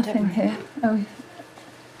 No, there's nothing here. Oh,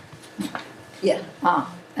 yeah.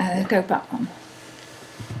 Go back one.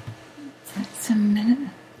 It's a minute.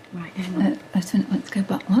 Right, hang on. Let's go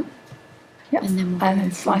back one. Yep. And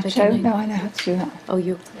then slideshow. No, I know how to do that. Oh,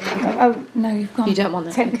 you. Oh no, you've gone. You don't want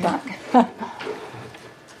that. Take okay. it back.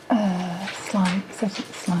 Set up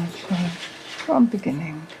slideshow. From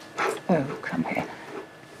beginning. Oh, come here.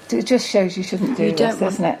 It just shows you shouldn't do this,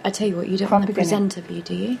 doesn't it? I tell you what, you don't From want the beginning. presenter view,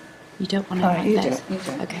 do you? You don't want to All like right, you this. do it. You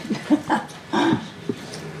do it. Okay.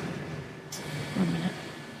 1 minute.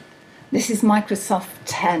 This is Microsoft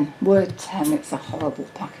 10, Word 10. It's a horrible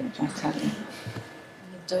package, I tell you.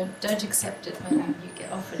 Don't accept it when you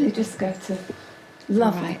get offered it. You just go to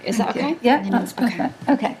lovely. Right. Is that Thank you. okay? Yeah, that's perfect.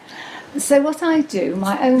 Okay. So what I do,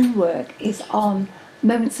 my own work, is on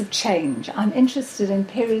moments of change. I'm interested in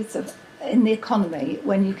periods in the economy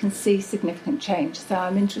when you can see significant change. So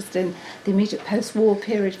I'm interested in the immediate post-war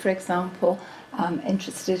period, for example. I'm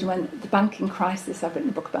interested when the banking crisis, I've written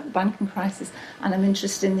a book about the banking crisis, and I'm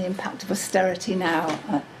interested in the impact of austerity now,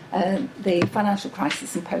 the financial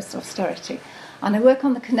crisis and post-austerity. And I work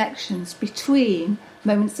on the connections between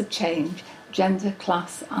moments of change, gender,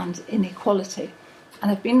 class and inequality. And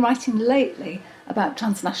I've been writing lately about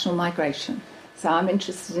transnational migration. So I'm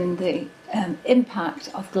interested in the impact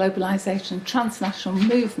of globalisation, transnational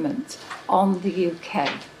movement on the UK,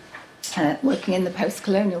 working in the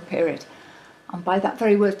post-colonial period. And by that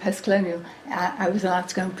very word, post-colonial, I was allowed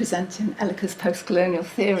to go and present in Ellicott's post-colonial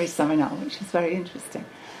theory seminar, which is very interesting.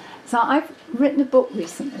 So I've written a book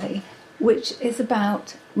recently which is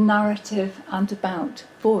about narrative and about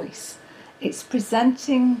voice. It's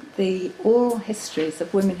presenting the oral histories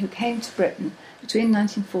of women who came to Britain between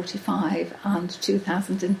 1945 and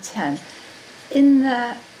 2010 in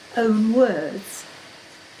their own words,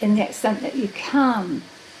 in the extent that you can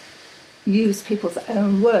use people's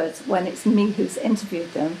own words when it's me who's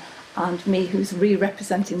interviewed them and me who's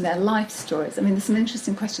re-representing their life stories. I mean, there's some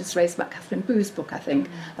interesting questions raised about Catherine Boo's book, I think,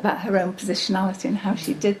 about her own positionality and how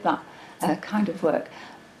she did that kind of work.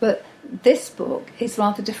 But this book is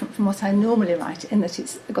rather different from what I normally write in that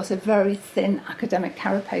it's got a very thin academic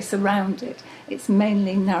carapace around it. It's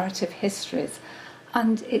mainly narrative histories.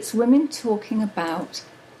 And it's women talking about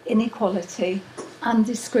inequality and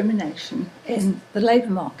discrimination in the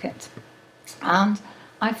labour market. And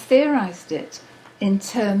I've theorised it in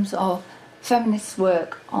terms of feminist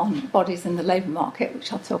work on bodies in the labour market,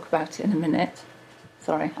 which I'll talk about in a minute.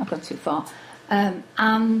 Sorry, I've gone too far.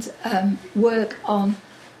 And work on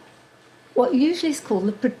what usually is called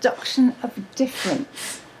the production of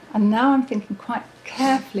difference. And now I'm thinking quite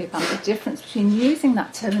carefully about the difference between using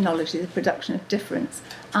that terminology, the production of difference,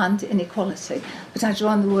 and inequality. But I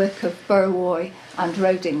draw on the work of Burrowoy and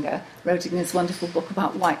Rodinger. Rodinger's wonderful book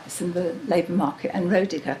about whiteness in the labour market, and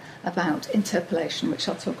Rodinger about interpolation, which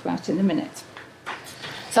I'll talk about in a minute.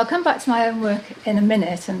 So I'll come back to my own work in a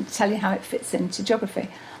minute and tell you how it fits into geography.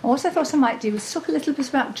 And what I thought I might do was talk a little bit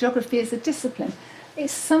about geography as a discipline.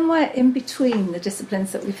 It's somewhere in between the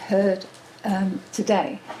disciplines that we've heard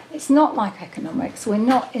today. It's not like economics. We're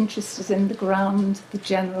not interested in the grand, the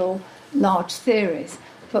general, large theories,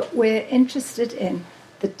 but we're interested in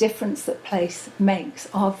the difference that place makes.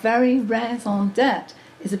 Our very raison d'etre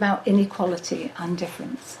is about inequality and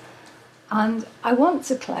difference. And I want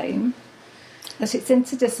to claim that it's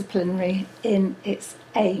interdisciplinary in its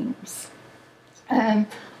aims. I'm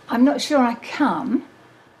not sure I can,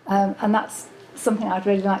 and that's something I'd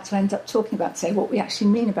really like to end up talking about today, what we actually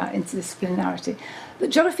mean about interdisciplinarity. But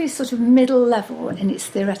geography is sort of middle level in its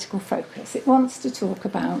theoretical focus. It wants to talk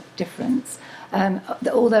about difference,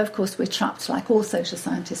 although, of course, we're trapped, like all social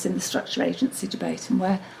scientists, in the structure agency debate and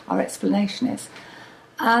where our explanation is.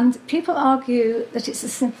 And people argue that it's a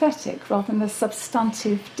synthetic rather than a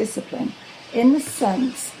substantive discipline, in the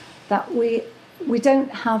sense that we don't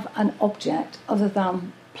have an object other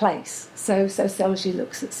than place. So sociology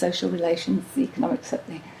looks at social relations, the economics at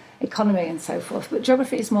the economy and so forth, but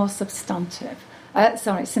geography is more synthetic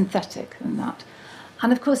than that.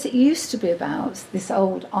 And of course it used to be about this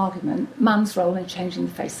old argument, man's role in changing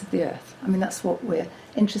the face of the earth. I mean, that's what we're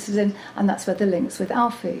interested in, and that's where the links with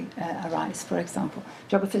Alfie arise, for example.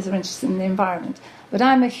 Geographers are interested in the environment, but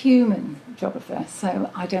I'm a human geographer, so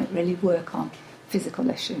I don't really work on physical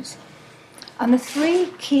issues. And the three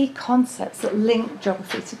key concepts that link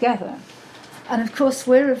geography together. And of course,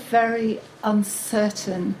 we're a very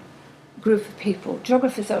uncertain group of people.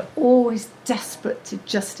 Geographers are always desperate to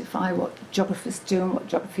justify what geographers do and what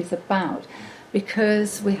geography is about,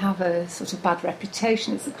 because we have a sort of bad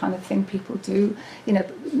reputation. It's the kind of thing people do. You know,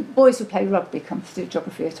 boys who play rugby come to do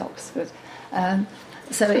geography at Oxford.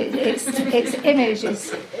 So its image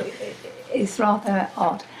is rather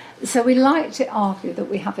odd. So we like to argue that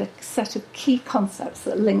we have a set of key concepts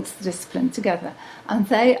that links the discipline together, and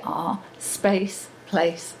they are space,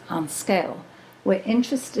 place, and scale. We're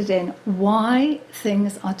interested in why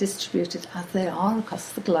things are distributed as they are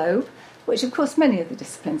across the globe, which of course many of the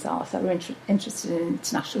disciplines are. So we're interested in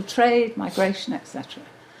international trade, migration, etc.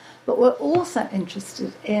 But we're also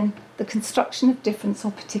interested in the construction of difference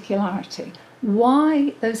or particularity,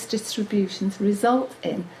 why those distributions result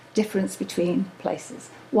in difference between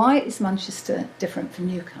places. Why is Manchester different from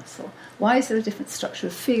Newcastle? Why is there a different structure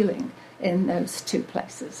of feeling in those two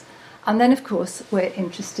places? And then, of course, we're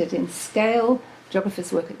interested in scale.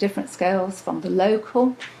 Geographers work at different scales from the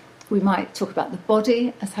local. We might talk about the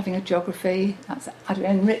body as having a geography. That's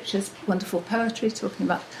Adrienne Rich's wonderful poetry talking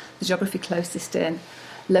about the geography closest in.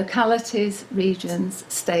 Localities, regions,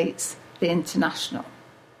 states, the international.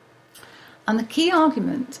 And the key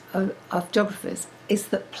argument of geographers is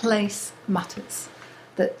that place matters,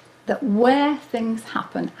 that where things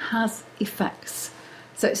happen has effects.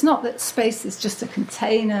 So it's not that space is just a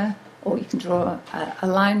container or you can draw a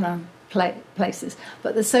line around places,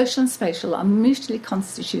 but the social and spatial are mutually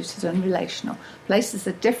constituted and relational. Places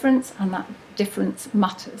are different, and that difference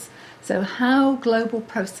matters. So how global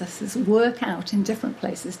processes work out in different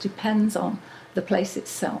places depends on the place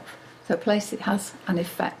itself. So place, it has an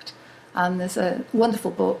effect. And there's a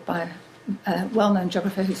wonderful book by a well-known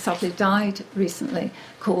geographer who sadly died recently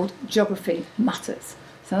called Geography Matters.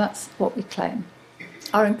 So that's what we claim.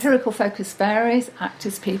 Our empirical focus varies: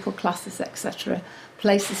 actors, people, classes, etc.,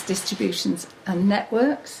 places, distributions and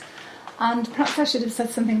networks. And perhaps I should have said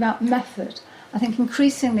something about method. I think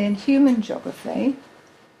increasingly in human geography,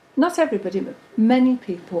 not everybody, but many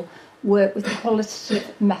people work with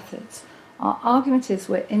qualitative methods. Our argument is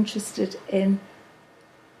we're interested in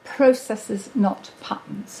processes, not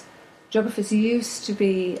patterns. Geographers used to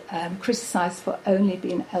be criticised for only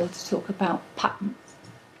being able to talk about patterns.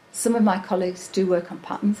 Some of my colleagues do work on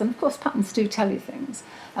patterns, and of course patterns do tell you things,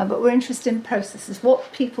 but we're interested in processes,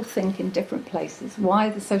 what people think in different places, why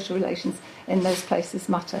the social relations in those places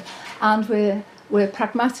matter, and we're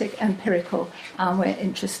pragmatic, empirical, and we're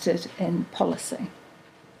interested in policy.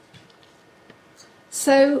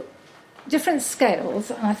 So different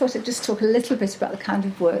scales, and I thought I'd just talk a little bit about the kind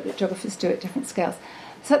of work that geographers do at different scales.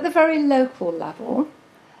 So at the very local level,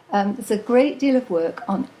 there's a great deal of work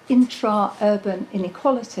on intra-urban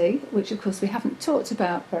inequality, which of course we haven't talked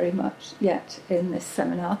about very much yet in this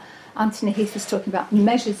seminar. Anthony Heath was talking about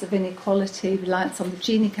measures of inequality, reliance on the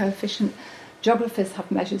Gini coefficient. Geographers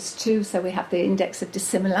have measures too, so we have the index of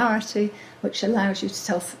dissimilarity, which allows you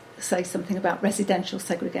to say something about residential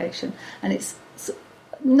segregation. And it's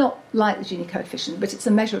not like the Gini coefficient, but it's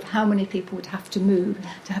a measure of how many people would have to move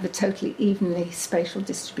to have a totally evenly spatial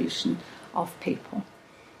distribution of people.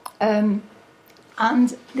 And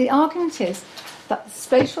the argument is that the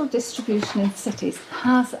spatial distribution in cities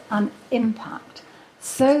has an impact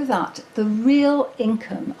so that the real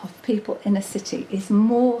income of people in a city is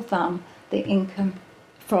more than the income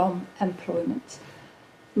from employment.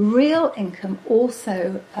 Real income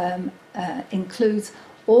also includes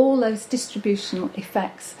all those distributional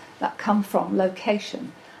effects that come from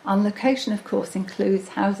location. And location, of course, includes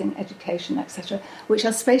housing, education, etc., which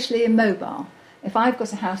are spatially immobile. If I've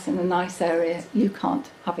got a house in a nice area, you can't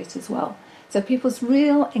have it as well. So people's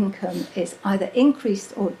real income is either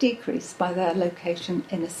increased or decreased by their location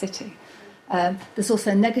in a city. There's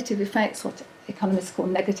also negative effects, what economists call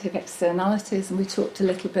negative externalities, and we talked a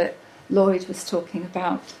little bit, Lloyd was talking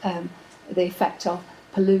about the effect of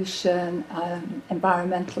pollution,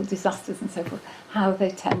 environmental disasters and so forth, how they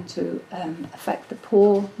tend to affect the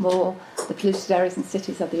poor more. The polluted areas in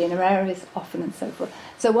cities are the inner areas often and so forth.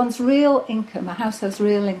 So one's real income, a household's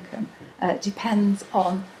real income, depends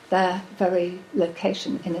on their very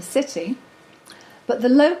location in a city. But the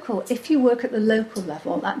local, if you work at the local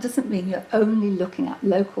level, that doesn't mean you're only looking at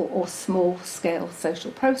local or small-scale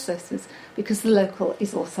social processes, because the local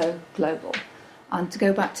is also global. And to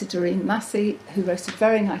go back to Doreen Massey, who wrote a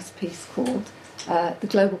very nice piece called I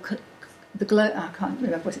can't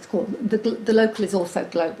remember what it's called, The Local is Also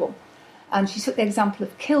Global. And she took the example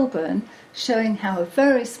of Kilburn, showing how a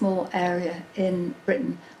very small area in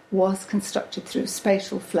Britain was constructed through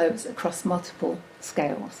spatial flows across multiple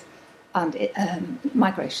scales.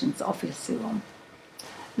 migration's obviously one.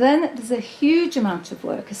 Then there's a huge amount of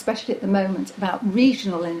work, especially at the moment, about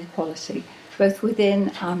regional inequality, both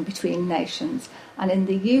within and between nations. And in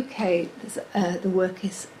the UK, the work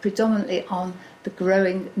is predominantly on the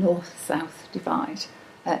growing north-south divide.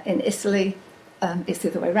 In Italy, it's the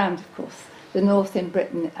other way around, of course. The north in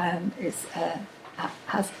Britain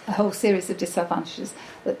has a whole series of disadvantages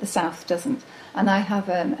that the south doesn't. And I have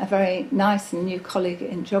a very nice and new colleague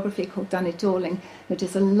in geography called Danny Dorling, who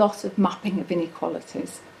does a lot of mapping of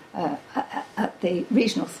inequalities at the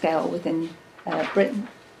regional scale within Britain.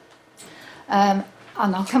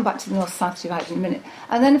 And I'll come back to the north-south divide in a minute.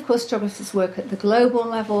 And then, of course, geographers work at the global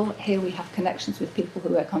level. Here we have connections with people who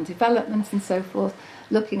work on development and so forth,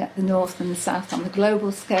 looking at the north and the south on the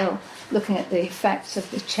global scale, looking at the effects of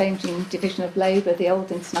the changing division of labour, the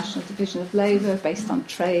old international division of labour based on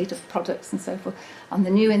trade of products and so forth, and the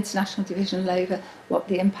new international division of labour, what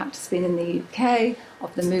the impact has been in the UK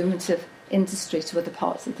of the movement of industry to other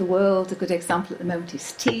parts of the world. A good example at the moment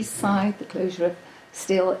is Teesside, the closure of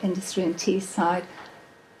steel industry in Teesside,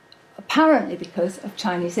 apparently because of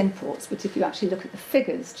Chinese imports. But if you actually look at the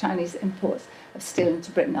figures, Chinese imports of steel into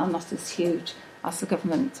Britain are not as huge as the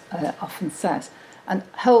government often says. And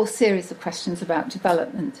a whole series of questions about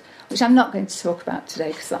development, which I'm not going to talk about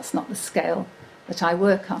today because that's not the scale that I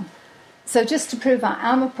work on. So just to prove I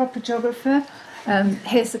am a proper geographer,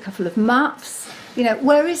 here's a couple of maps. You know,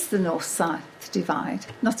 where is the north-south divide?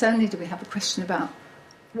 Not only do we have a question about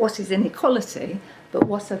what is inequality, but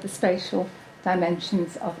what are the spatial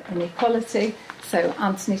dimensions of inequality. So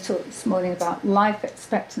Anthony talked this morning about life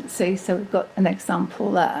expectancy, so we've got an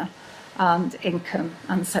example there, and income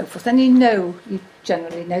and so forth. And you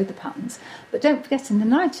generally know the patterns. But don't forget, in the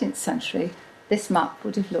 19th century, this map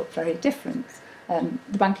would have looked very different.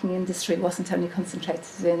 The banking industry wasn't only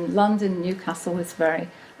concentrated in London, Newcastle was a very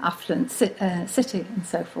affluent city and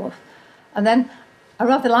so forth. And then I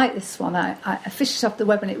rather like this one. I fished it off the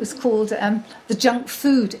web and it was called the Junk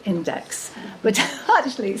Food Index. But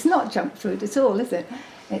actually, it's not junk food at all, is it?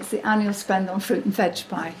 It's the annual spend on fruit and veg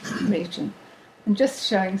by region. And just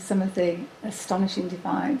showing some of the astonishing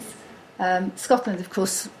divides. Scotland, of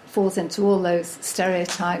course, falls into all those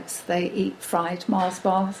stereotypes. They eat fried Mars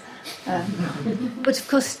bars. But, of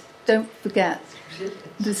course, don't forget,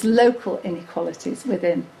 there's local inequalities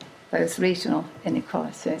within those regional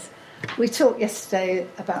inequalities. We talked yesterday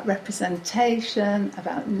about representation,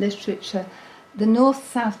 about literature. The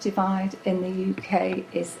north-south divide in the UK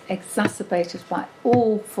is exacerbated by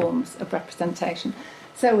all forms of representation.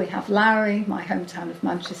 So we have Lowry, my hometown of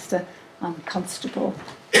Manchester, and Constable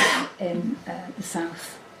in the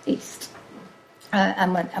south east.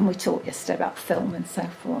 And we talked yesterday about film and so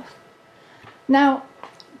forth. Now,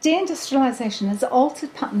 deindustrialisation has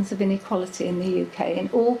altered patterns of inequality in the UK in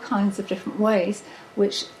all kinds of different ways,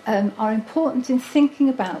 which are important in thinking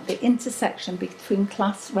about the intersection between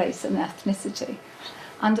class, race and ethnicity.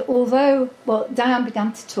 And although, Diane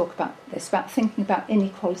began to talk about this, about thinking about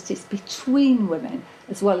inequalities between women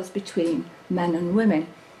as well as between men and women.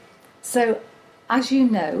 So, as you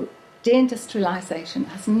know, deindustrialisation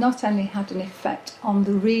has not only had an effect on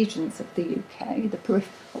the regions of the UK,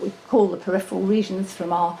 what we call the peripheral regions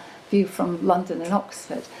from our view from London and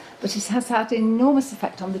Oxford, but it has had an enormous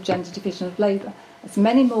effect on the gender division of labour, as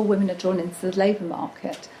many more women are drawn into the labour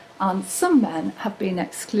market and some men have been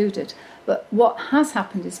excluded. But what has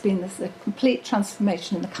happened has been this a complete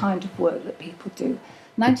transformation in the kind of work that people do.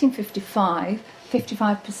 1955,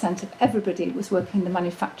 55% of everybody was working in the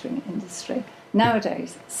manufacturing industry.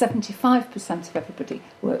 Nowadays, 75% of everybody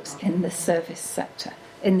works in the service sector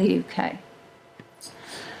in the UK.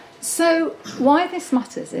 So why this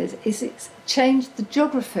matters is it's changed the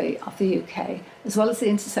geography of the UK as well as the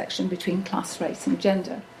intersection between class, race and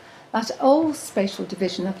gender. That old spatial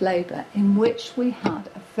division of labour in which we had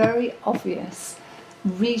a very obvious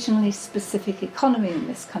regionally specific economy in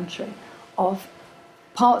this country of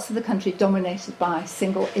parts of the country dominated by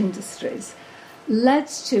single industries led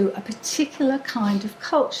to a particular kind of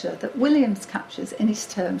culture that Williams captures in his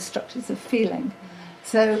term structures of feeling.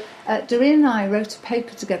 So Doreen and I wrote a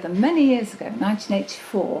paper together many years ago,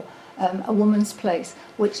 1984, A Woman's Place,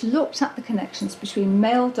 which looked at the connections between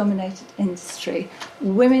male-dominated industry,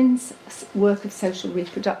 women's work of social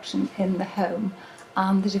reproduction in the home,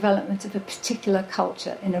 and the development of a particular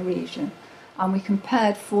culture in a region. And we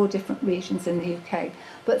compared 4 different regions in the UK.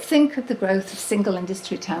 But think of the growth of single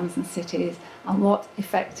industry towns and cities and what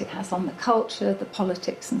effect it has on the culture, the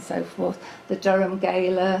politics and so forth, the Durham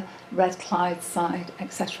Gala, Red Clydeside,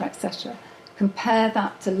 etc., etc. Compare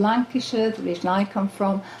that to Lancashire, the region I come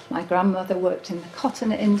from. My grandmother worked in the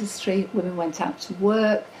cotton industry. Women went out to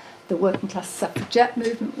work. the working class suffragette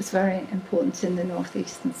movement was very important in the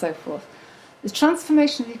northeast and so forth. The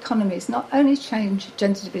transformation of the economy has not only changed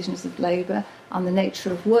gender divisions of labour and the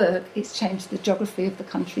nature of work, it's changed the geography of the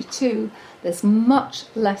country too. There's much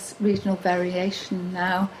less regional variation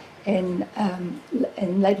now in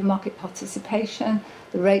labour market participation.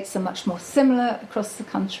 The rates are much more similar across the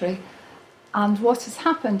country. And what has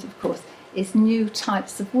happened, of course, is new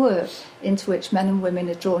types of work into which men and women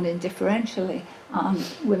are drawn in differentially, and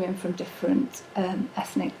women from different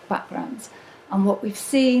ethnic backgrounds. And what we've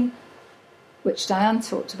seen, which Diane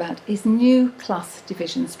talked about, is new class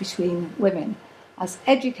divisions between women. As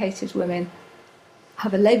educated women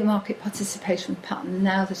have a labour market participation pattern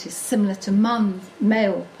now that is similar to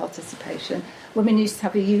male participation. Women used to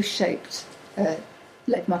have a U-shaped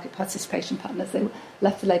labour market participation pattern as they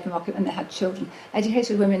left the labour market when they had children.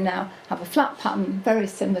 Educated women now have a flat pattern, very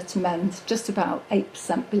similar to men's, just about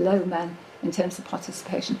 8% below men in terms of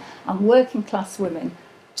participation. And working class women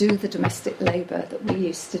do the domestic labour that we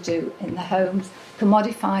used to do in the homes,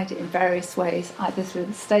 commodified in various ways, either through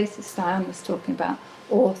the state, as Diane was talking about,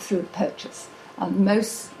 or through purchase. And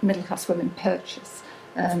most middle-class women purchase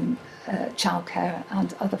childcare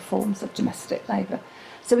and other forms of domestic labour.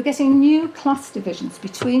 So we're getting new class divisions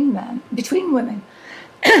between women,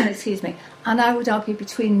 excuse me, and I would argue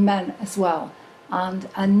between men as well, and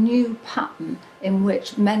a new pattern in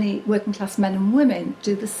which many working-class men and women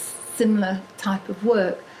do the similar type of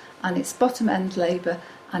work, and it's bottom-end labour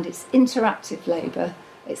and it's interactive labour.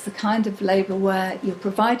 It's the kind of labour where you're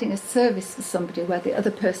providing a service for somebody where the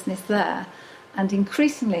other person is there, and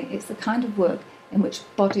increasingly it's the kind of work in which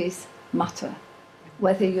bodies matter.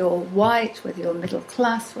 Whether you're white, whether you're middle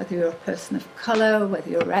class, whether you're a person of colour, whether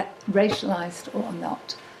you're racialised or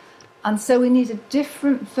not. And so we need a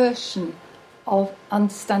different version of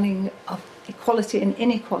understanding of equality and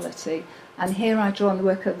inequality. And here I draw on the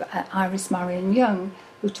work of Iris Marion Young,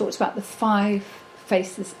 who talks about the 5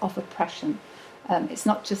 faces of oppression. It's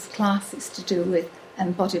not just class, it's to do with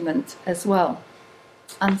embodiment as well.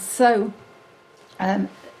 And so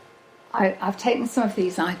I've taken some of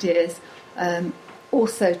these ideas,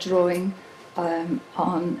 also drawing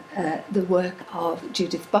on the work of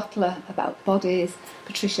Judith Butler about bodies,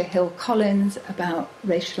 Patricia Hill Collins about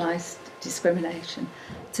racialised discrimination,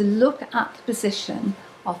 to look at the position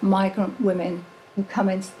of migrant women who come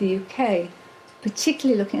into the UK,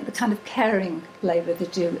 particularly looking at the kind of caring labour they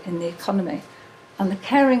do in the economy. And the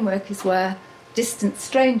caring work is where distant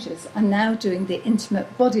strangers are now doing the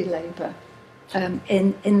intimate body labour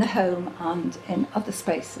in the home and in other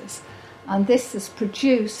spaces. And this has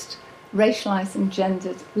produced racialised and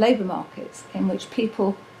gendered labour markets in which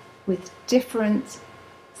people with different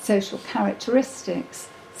social characteristics,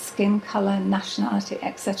 skin colour, nationality,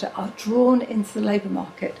 etc., are drawn into the labour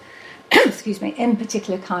market excuse me, in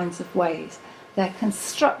particular kinds of ways. They're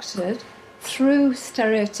constructed through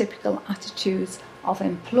stereotypical attitudes of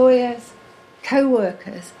employers,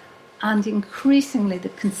 co-workers, and increasingly the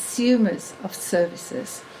consumers of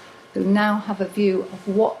services, who now have a view of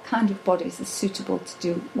what kind of bodies are suitable to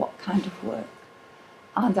do what kind of work.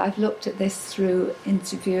 And I've looked at this through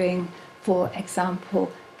interviewing, for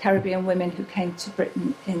example, Caribbean women who came to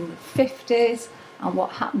Britain in the 50s and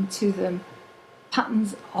what happened to them,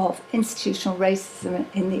 patterns of institutional racism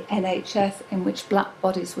in the NHS in which black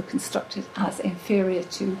bodies were constructed as inferior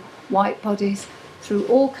to white bodies, through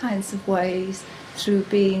all kinds of ways, through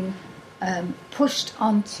being pushed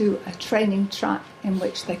onto a training track in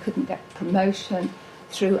which they couldn't get promotion,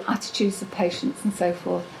 through attitudes of patience and so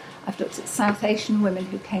forth. I've looked at South Asian women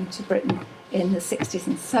who came to Britain in the 60s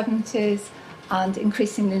and 70s, and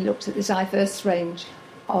increasingly looked at the diverse range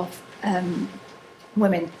of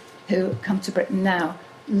women who come to Britain now,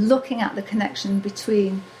 looking at the connection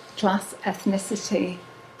between class, ethnicity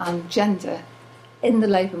and gender in the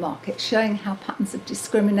labour market, showing how patterns of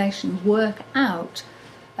discrimination work out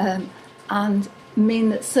and mean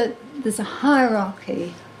that there's a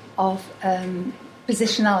hierarchy of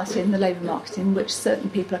positionality in the labour market in which certain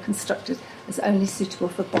people are constructed as only suitable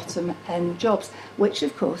for bottom-end jobs, which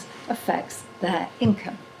of course affects their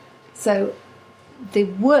income. So the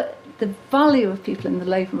value of people in the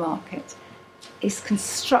labour market is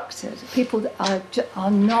constructed. People that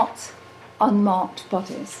are not unmarked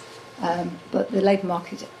bodies, but the labour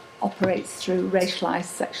market operates through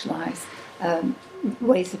racialised, sexualised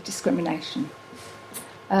ways of discrimination.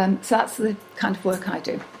 So that's the kind of work I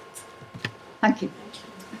do. Thank you.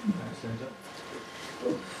 Thanks, Linda.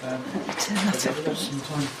 We've got some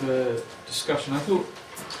time for discussion. I thought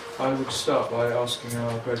I would start by asking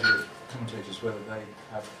our graduate commentators whether they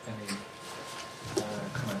have any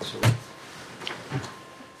comments or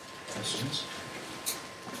questions.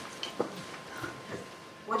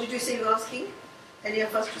 What did you say you were asking? Any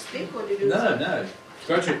of us to speak, or did you? No.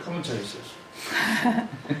 Graduate commentators.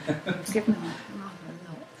 Give them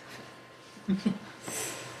Can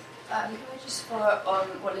I just follow up on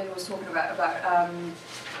what Lynn was talking about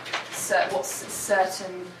what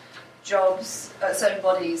certain jobs, certain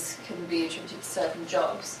bodies can be attributed to certain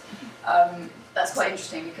jobs. That's quite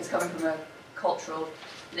interesting because coming from a cultural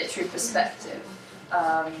literary perspective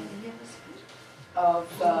of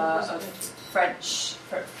French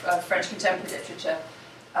contemporary literature.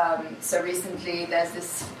 So recently, there's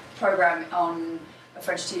this program on a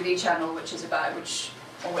French TV channel which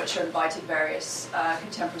are invited various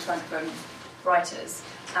contemporary Francophone writers.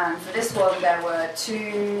 And for this one, there were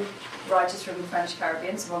 2 writers from the French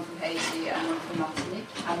Caribbean, so one from Haiti and one from Martinique,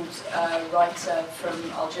 and a writer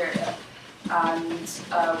from Algeria. And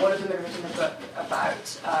one of them had written a book about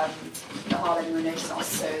the Harlem Renaissance,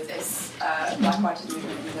 so this black writers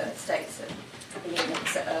movement in the States at the beginning of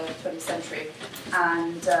the 20th century.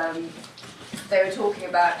 And they were talking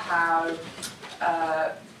about how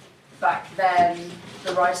back then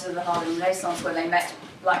the writers of the Harlem Renaissance, when they met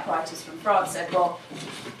black writers from France, said, well,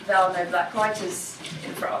 there are no black writers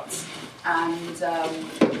in France. And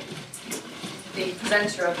the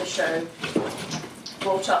presenter of the show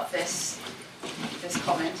brought up this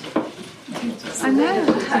comment. I know.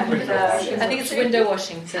 I think it's window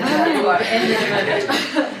washing. So So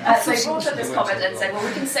he brought up this comment and said, well,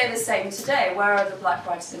 we can say the same today. Where are the black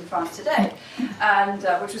writers in France today? And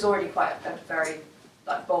which was already quite a very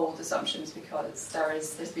bold assumptions, because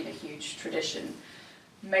there's been a huge tradition,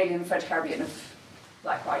 mainly in the French Caribbean, of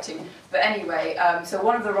black writing. But anyway, so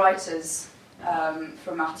one of the writers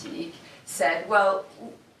from Martinique said, well,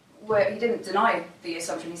 he didn't deny the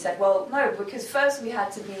assumption. He said, well, no, because first we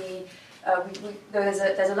had to be, there's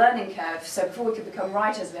a learning curve. So before we could become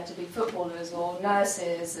writers, we had to be footballers or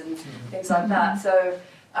nurses and things like that. So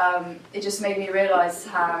it just made me realise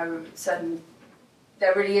how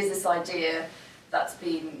there really is this idea that's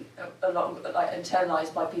been a lot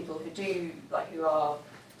internalised by people who are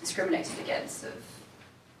discriminated against.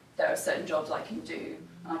 There are certain jobs I can do,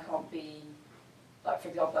 and I can't be. For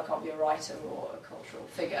example, I can't be a writer or a cultural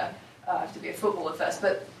figure. I have to be a footballer first.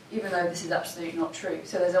 But even though this is absolutely not true,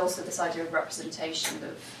 so there's also this idea of representation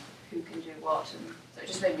of who can do what, and so it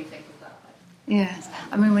just made me think of that. Yes,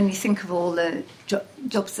 I mean, when you think of all the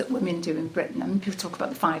jobs that women do in Britain, I mean, people talk about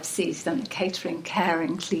the 5 C's, don't they? Catering,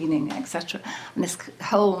 caring, cleaning, etc. And this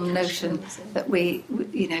whole notion that we're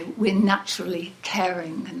naturally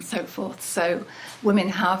caring and so forth. So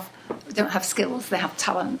women don't have skills, they have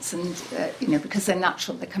talents, and because they're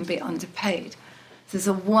natural, they can be underpaid. There's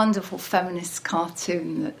a wonderful feminist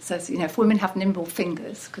cartoon that says, if women have nimble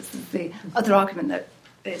fingers, because the other argument that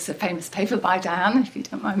it's a famous paper by Diane, if you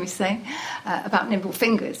don't mind me saying, about nimble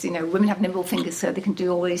fingers. Women have nimble fingers so they can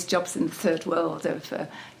do all these jobs in the third world of,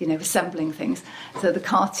 assembling things. So the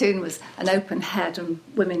cartoon was an open head, and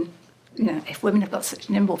women, if women have got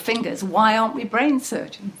such nimble fingers, why aren't we brain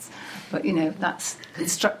surgeons? But, that's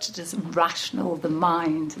constructed as rational, the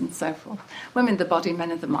mind, and so forth. Women, the body,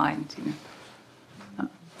 men are the mind,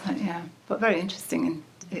 But very interesting, and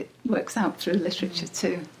it works out through literature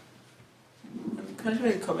too. Can I just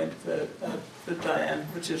make a comment for Diane,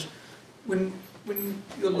 which is when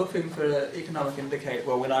you're looking for economic indicators,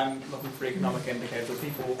 when I'm looking for economic indicators, or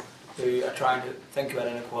people who are trying to think about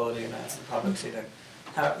inequality in a public setting,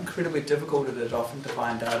 how incredibly difficult it is often to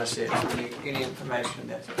find data sets, any information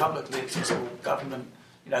that's publicly accessible, government,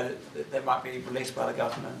 that might be released by the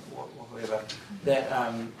government or whoever,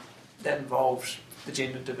 that involves the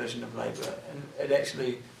gender division of labour, and it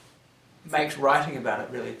actually makes writing about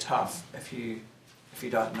it really tough if you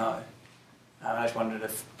don't know. I just wondered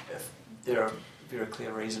if there are very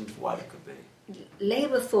clear reasons why that could be.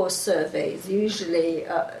 Labour force surveys usually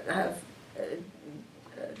have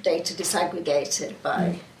data disaggregated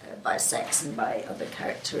by sex and by other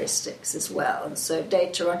characteristics as well. And so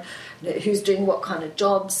data on who's doing what kind of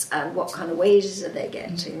jobs and what kind of wages are they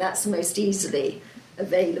getting, that's most easily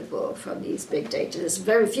available from these big data. There's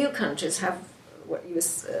very few countries have what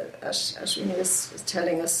Ashwini was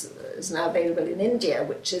telling us is now available in India,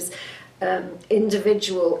 which is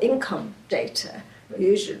individual income data.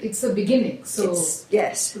 Usually, it's the beginning. So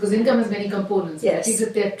yes, because income has many components. Yes, it is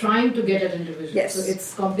that they're trying to get at individuals. Yes, so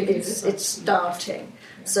it's complicated. It's starting.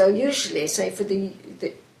 Yeah. So usually, say for the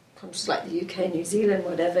countries like the UK, New Zealand,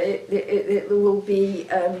 whatever, it will be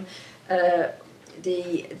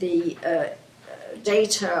the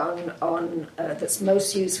data on that's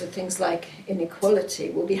most used for things like inequality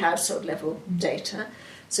will be household level data.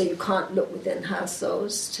 So you can't look within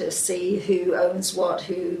households to see who owns what,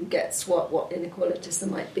 who gets what inequalities there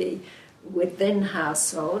might be within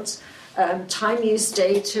households. Time use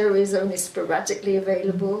data is only sporadically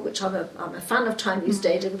available, which I'm a fan of time use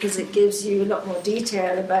data because it gives you a lot more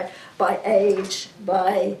detail about by age,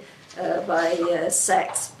 by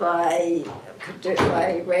sex, by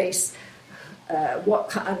race,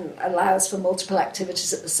 and allows for multiple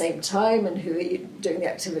activities at the same time and who are you doing the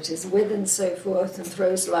activities with and so forth, and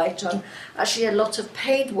throws light on actually a lot of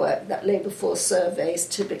paid work that labour force surveys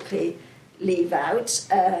typically leave out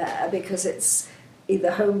because it's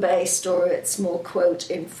either home-based or it's more, quote,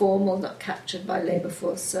 informal, not captured by labour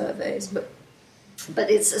force surveys. But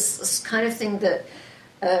it's a kind of thing that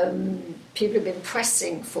people have been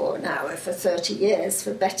pressing for now for 30 years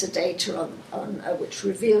for better data on which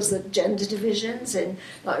reveals the gender divisions in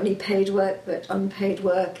not only paid work but unpaid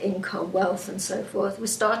work, income, wealth and so forth. We're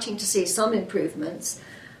starting to see some improvements,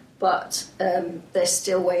 but there's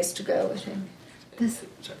still ways to go, I think. I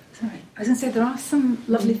was going to say, there are some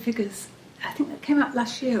lovely figures, I think that came out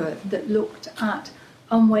last year, that looked at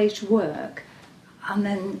unwaged work and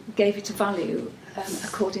then gave it a value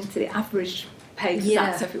according to the average pay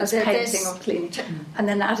stats, so if it was painting or cleaning, and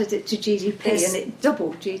then added it to GDP, and it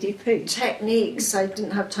doubled GDP. Techniques, I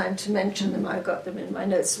didn't have time to mention them, I got them in my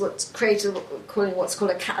notes, what's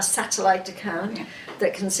called a satellite account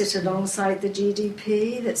that can sit alongside the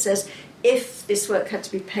GDP that says if this work had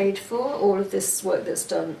to be paid for, all of this work that's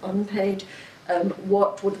done unpaid,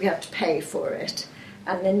 what would we have to pay for it?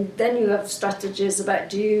 And then you have strategies about,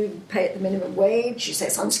 do you pay at the minimum wage? You say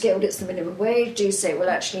it's unskilled, it's the minimum wage. Do you say, well,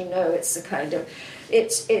 actually, no, it's a kind of,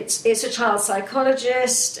 it's a child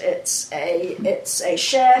psychologist, it's a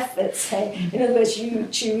chef, in other words, you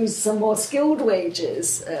choose some more skilled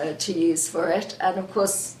wages to use for it. And of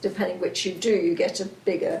course, depending which you do, you get a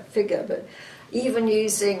bigger figure. But even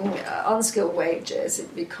using unskilled wages,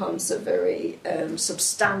 it becomes a very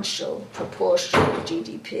substantial proportion of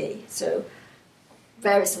GDP. So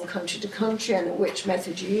varies from country to country and in which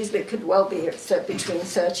method you use, but it could well be between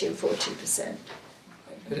 30 and 40%.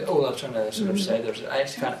 All I was trying to sort of say there is, I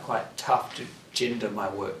actually found it quite tough to gender my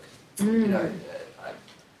work. You know,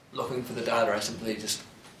 looking for the data, I simply just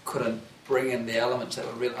couldn't bring in the elements that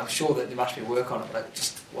were real. I'm sure that there must be work on it, but it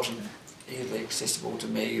just wasn't easily accessible to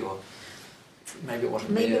me, or maybe it wasn't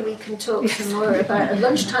Maybe there. we can talk some more about at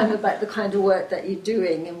lunchtime about the kind of work that you're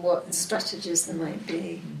doing and what strategies there might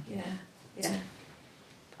be. Yeah.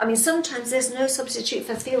 I mean, sometimes there's no substitute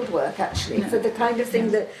for field work, actually, for the kind of thing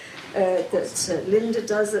that Linda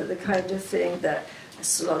does, the kind of thing that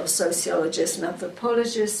a lot of sociologists and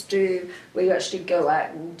anthropologists do, where you actually go out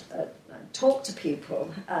and talk to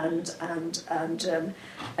people and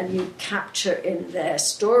you capture in their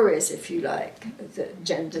stories, if you like, the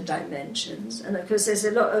gender dimensions. And of course, there's a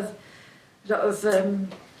lot of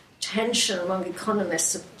tension among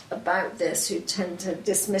economists about this, who tend to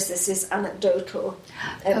dismiss this as anecdotal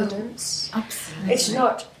evidence. Absolutely. It's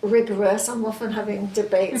not rigorous. I'm often having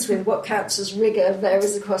debates with what counts as rigour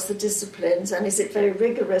varies across the disciplines, and is it very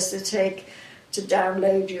rigorous to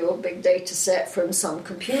download your big data set from some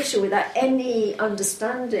computer without any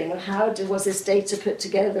understanding of how was this data put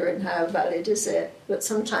together and how valid is it? But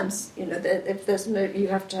sometimes, if there's no, you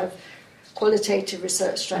have to have qualitative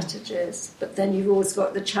research strategies, but then you've always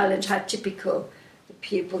got the challenge, how typical the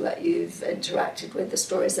people that you've interacted with, the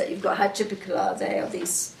stories that you've got, how typical are they? Are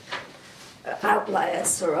these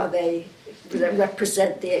outliers, or are they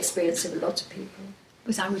represent the experience of a lot of people?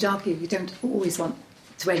 But I would argue you don't always want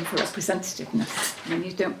to aim for representativeness. I mean,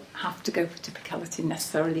 you don't have to go for typicality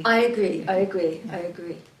necessarily. I agree.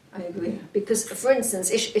 Because, for instance,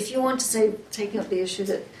 if you want to say, taking up the issue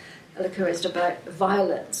that Elika raised about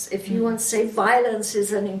violence, if you want to say violence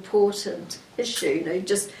is an important issue, you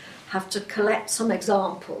just have to collect some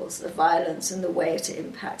examples of violence and the way it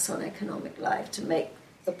impacts on economic life to make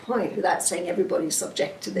the point, without saying everybody's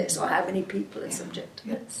subject to this or how many people are subject to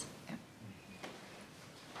this.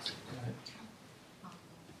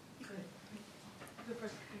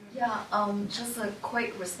 Just a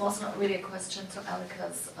quick response, not really a question, to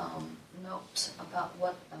Elika's note about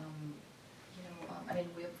what, I mean,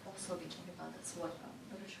 we've also been talking about this, what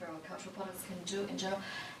literature or cultural products can do in general.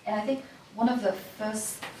 And I think one of the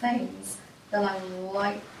first things that I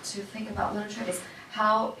like to think about literature is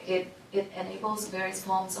how it enables various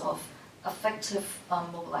forms of affective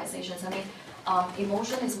mobilizations. I mean,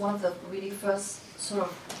 emotion is one of the really first sort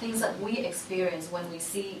of things that we experience when we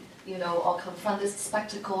see, or confront these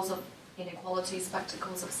spectacles of inequality,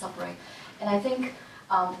 spectacles of suffering. And I think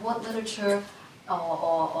what literature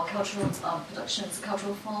or cultural productions,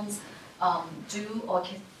 cultural forms do or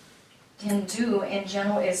can do in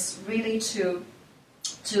general is really to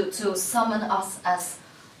summon us as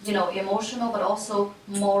emotional but also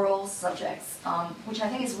moral subjects, which I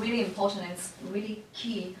think is really important. It's really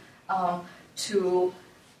key to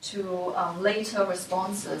later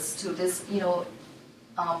responses to this, to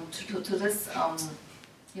this,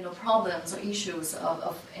 problems or issues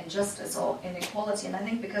of injustice or inequality. And I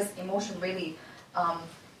think because emotion really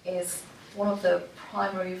is one of the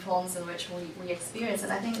primary forms in which we experience,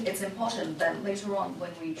 and I think it's important that later on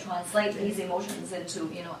when we translate these emotions into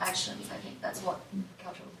actions, I think that's what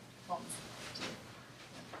cultural forms do.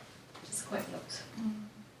 Just quite note.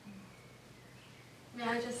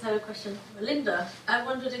 Yeah, I just have a question for Linda. I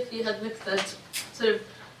wondered if you had looked at sort of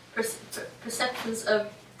perceptions of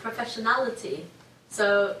professionality.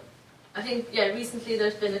 So I think, recently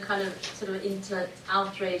there's been a kind of sort of internet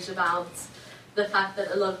outrage about the fact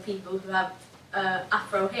that a lot of people who have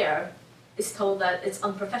afro hair is told that it's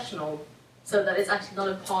unprofessional, so that it's actually not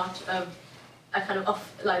a part of a kind of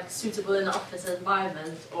suitable in an office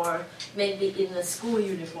environment, or maybe in a school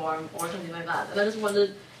uniform or something like that. And I just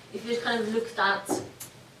wondered if you kind of looked at, sort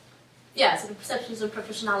of perceptions of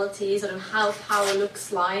professionality, sort of how power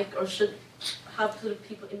looks like, or how sort of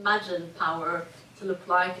people imagine power to look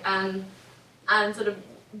like, and sort of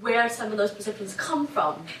where some of those perceptions come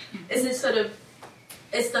from.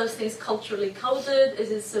 Is those things culturally coded?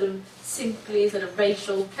 Is it sort of simply sort of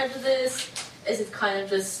racial prejudice? Is it kind of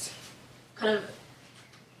just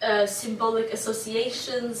symbolic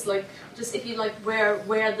associations? Like, just if you like,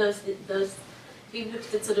 where those if you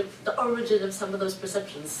looked at sort of the origin of some of those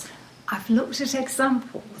perceptions. I've looked at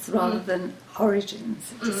examples rather than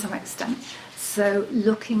origins to some extent. So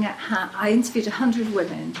looking at how I interviewed 100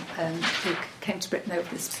 women who came to Britain over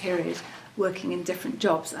this period, working in different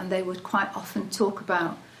jobs, and they would quite often talk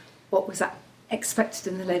about what was expected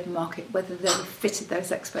in the labour market, whether they fitted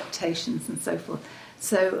those expectations and so forth.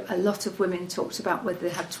 So a lot of women talked about whether they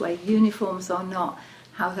had to wear uniforms or not,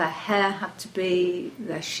 how their hair had to be,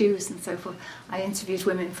 their shoes and so forth. I interviewed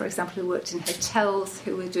women, for example, who worked in hotels,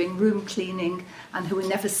 who were doing room cleaning and who were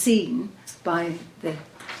never seen by the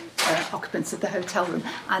occupants of the hotel room,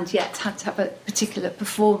 and yet had to have a particular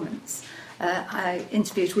performance. I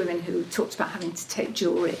interviewed women who talked about having to take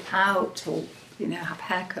jewellery out or, have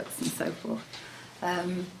haircuts and so forth.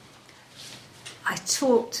 I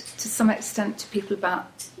talked to some extent to people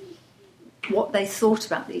about what they thought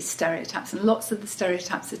about these stereotypes, and lots of the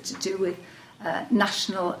stereotypes are to do with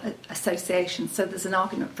national associations. So there's an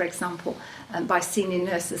argument, for example, by senior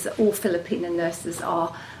nurses that all Filipino nurses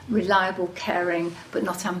are reliable, caring, but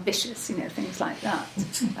not ambitious, things like that.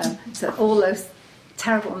 So all those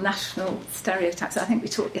terrible national stereotypes. I think we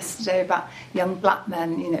talked yesterday about young black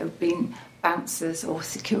men, being bouncers or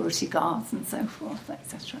security guards and so forth,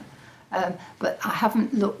 etc. But I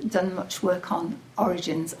haven't done much work on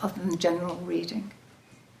origins other than general reading.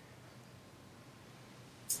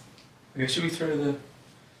 Okay, should we throw the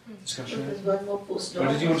discussion? There's one more post. Or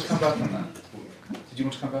did you want to come back on that? Did you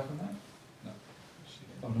want to come back on that?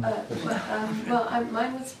 No.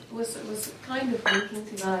 Mine was kind of linking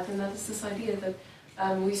to that, and that is this idea that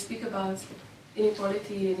we speak about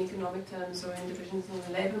inequality in economic terms or in divisions in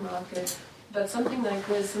the labour market, but something like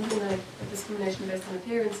this, something like a discrimination based on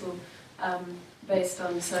appearance or based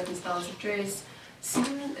on certain styles of dress,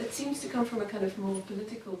 it seems to come from a kind of more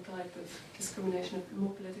political type of discrimination, a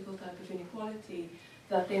more political type of inequality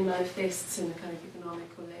that then manifests in a kind of economic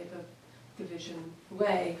or labour division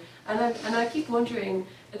way. And I keep wondering,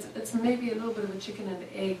 it's maybe a little bit of a chicken and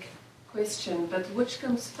egg question, but which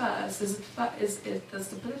comes first? Does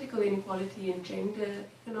the political inequality engender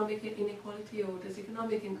economic inequality, or does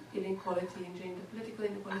economic inequality engender political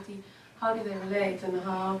inequality? How do they relate, and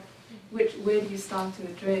where do you start to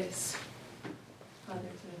address how they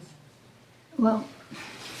exist? Well,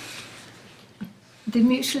 they're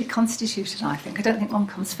mutually constituted, I think. I don't think one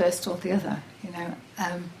comes first or the other,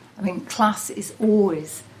 class is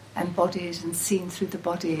always embodied and seen through the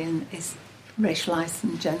body and is racialised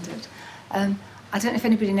and gendered. I don't know if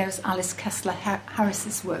anybody knows Alice Kessler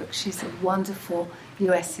Harris's work. She's a wonderful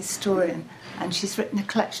US historian, and she's written a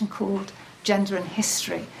collection called Gender and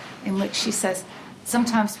History, in which she says,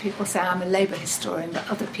 sometimes people say I'm a labour historian, but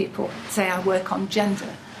other people say I work on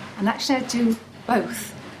gender. And actually I do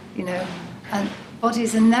both, and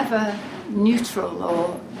bodies are never neutral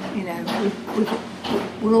or,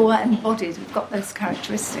 we're all embodied, we've got those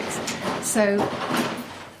characteristics. So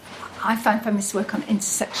I find feminist work on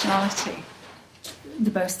intersectionality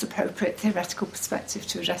the most appropriate theoretical perspective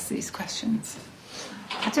to address these questions.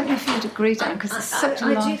 I don't know if you'd agree, Dan, because it's such a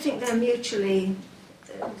large... I do think they're mutually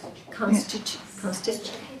constitute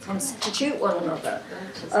one another.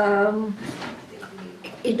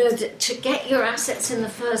 you know, to get your assets in the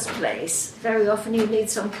first place, very often you need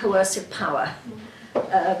some coercive power.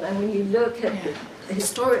 And when you look at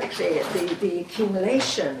historically at the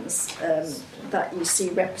accumulations that you see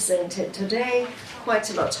represented today, quite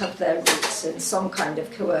a lot have their roots in some kind of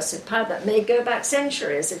coercive power that may go back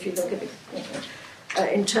centuries. If you look at it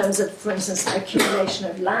in terms of, for instance, accumulation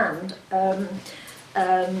of land.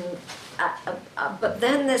 But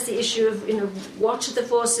then there's the issue of, you know, what are the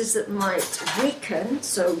forces that might weaken?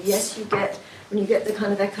 So yes, when you get the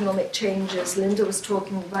kind of economic changes Linda was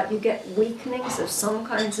talking about, you get weakenings of some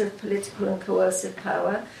kinds of political and coercive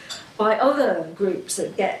power by other groups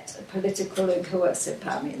that get political and coercive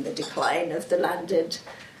power. I mean, the decline of the landed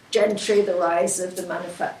gentry, the rise of the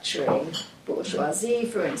manufacturing bourgeoisie,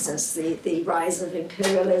 for instance, the rise of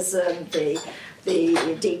imperialism, the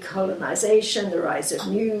decolonisation, the rise of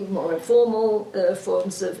new, more informal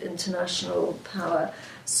forms of international power.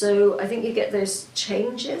 So I think you get those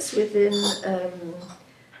changes within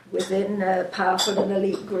powerful and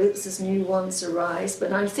elite groups as new ones arise.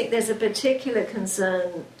 But I think there's a particular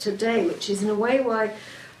concern today, which is in a way why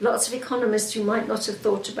lots of economists who might not have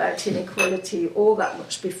thought about inequality all that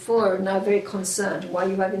much before are now very concerned, why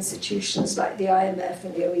you have institutions like the IMF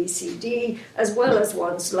and the OECD, as well as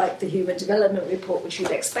ones like the Human Development Report, which you'd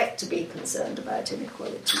expect to be concerned about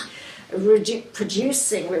inequality,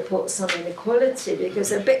 producing reports on inequality, because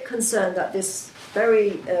they're a bit concerned that this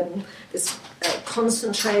very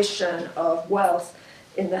concentration of wealth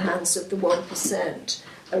in the hands of the 1%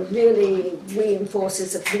 really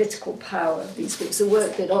reinforces the political power of these groups. The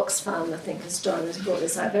work that Oxfam, I think, has done has brought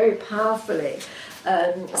this out very powerfully,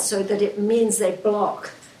 so that it means they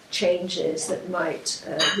block changes that might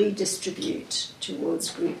redistribute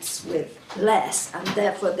towards groups with less, and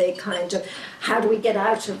therefore they kind of, how do we get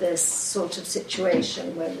out of this sort of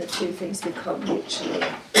situation when the two things become mutually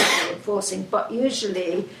reinforcing? But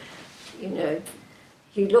usually, you know,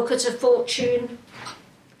 you look at a fortune,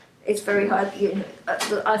 it's very hard. You know,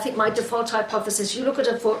 I think my default hypothesis, you look at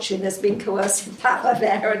a fortune, there's been coercive power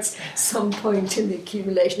there at some point in the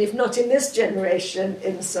accumulation, if not in this generation,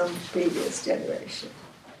 in some previous generation.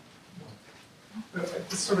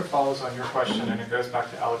 This sort of follows on your question, and it goes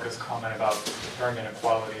back to Alika's comment about the term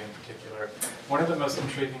inequality in particular. One of the most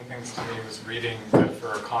intriguing things to me was reading that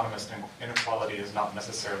for economists, inequality is not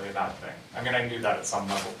necessarily a bad thing. I mean, I knew that at some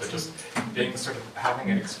level, but just being sort of having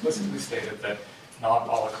it explicitly stated that not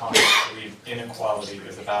all economists believe inequality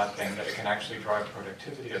is a bad thing, that it can actually drive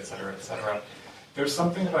productivity, et cetera, et cetera. There's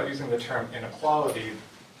something about using the term inequality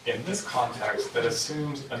in this context that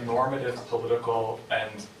assumes a normative political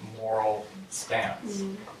and moral stance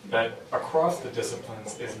that across the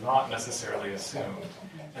disciplines is not necessarily assumed.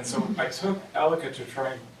 And so I took Alika to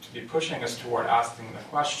try to be pushing us toward asking the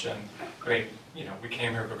question, I mean, you know, we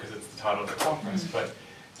came here because it's the title of the conference, but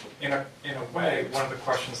in a way, one of the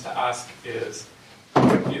questions to ask is,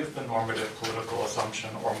 what is the normative political assumption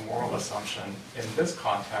or moral assumption in this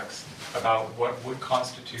context about what would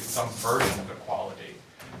constitute some version of equality?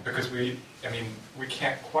 Because we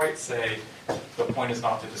can't quite say the point is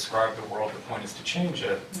not to describe the world, the point is to change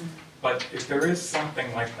it. But if there is something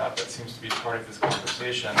like that that seems to be part of this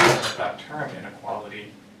conversation, that term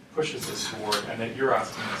inequality pushes us toward, and that you're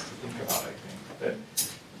asking us to think about, I think, that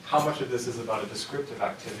how much of this is about a descriptive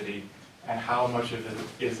activity, and how much of it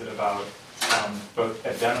is it about both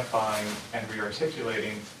identifying and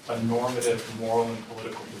re-articulating a normative moral and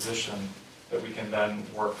political position that we can then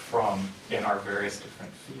work from in our various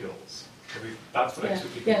different fields. So that's what I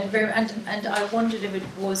took it. Yeah, and I wondered if it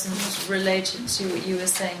wasn't related to what you were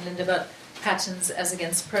saying, Linda, about patterns as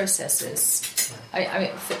against processes.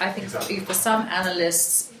 I think exactly. For some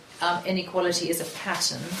analysts, inequality is a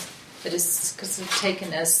pattern that is sort of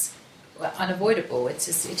taken as unavoidable. It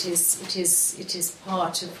is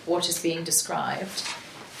part of what is being described.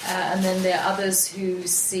 And then there are others who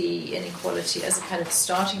see inequality as a kind of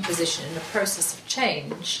starting position in a process of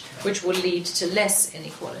change, which will lead to less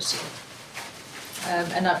inequality.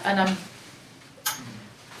 And I'm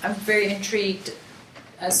very intrigued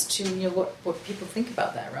as to what people think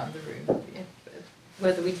about that around the room.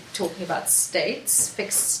 Whether we're talking about states,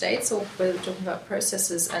 fixed states, or whether we're talking about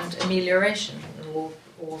processes and amelioration or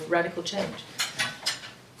radical change.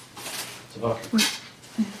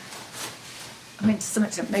 I mean, to some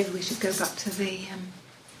extent, maybe we should go back to the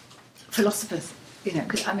philosophers, you know,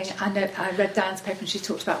 because I mean, I read Diane's paper and she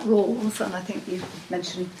talked about Rawls, and I think you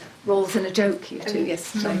mentioned Rawls in a joke, you two,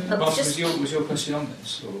 yesterday. Was your question on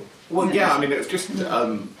this? Or? Well, yeah, I mean, it was just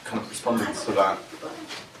kind of responding to that.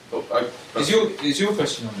 Is your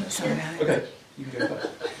question on this? Sorry. Okay, you can go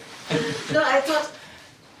first. No, I thought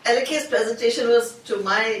Alika's presentation was, to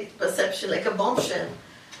my perception, like a bombshell.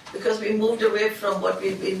 because we moved away from what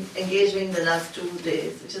we've been engaging in the last 2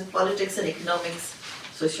 days, which is politics and economics,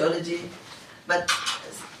 sociology, but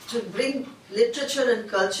to bring literature and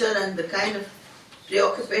culture and the kind of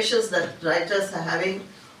preoccupations that writers are having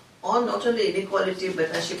on not only inequality but,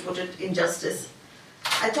 as she put it, injustice.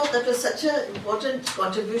 I thought that was such an important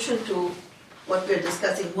contribution to what we're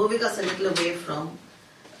discussing, moving us a little away from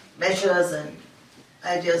measures and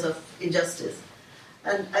ideas of injustice.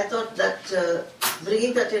 And I thought that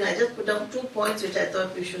bringing that in, I just put down 2 points which I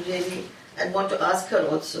thought we should really, and want to ask her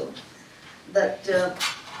also, that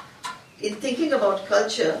in thinking about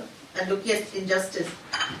culture and looking at injustice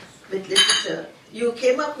with literature, you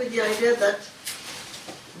came up with the idea that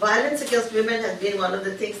violence against women has been one of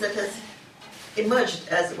the things that has emerged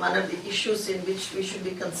as one of the issues in which we should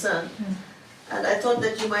be concerned. And I thought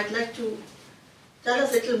that you might like to tell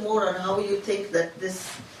us a little more on how you think that this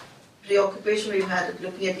preoccupation we've had at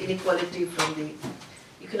looking at inequality from the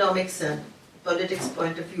economics and politics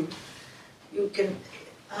point of view,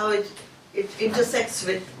 how it intersects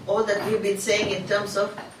with all that we've been saying in terms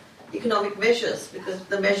of economic measures, because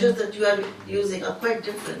the measures that you are using are quite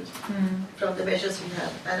different from the measures we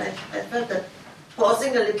have. And I felt that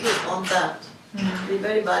pausing a little on that would be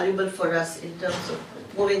very valuable for us in terms of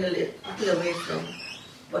moving a little away from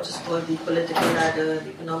what is called the political ladder, the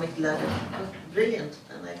economic ladder. It was brilliant,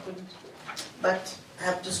 and I couldn't but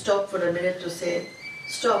have to stop for a minute to say,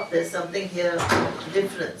 stop, there's something here,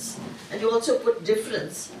 difference. And you also put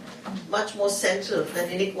difference much more central than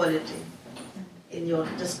inequality in your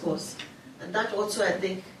discourse. And that also, I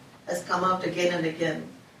think, has come out again and again,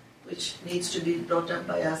 which needs to be brought up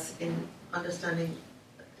by us in understanding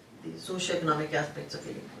the socio-economic aspects of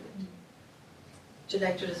inequality. Would you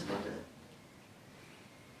like to respond to that?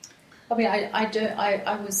 I mean,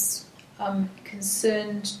 I was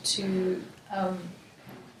concerned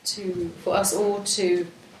for us all to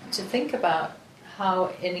think about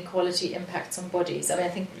how inequality impacts on bodies. I mean, I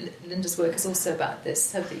think Linda's work is also about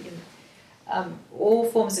this. All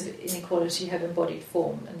forms of inequality have embodied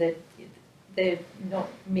form, and they're not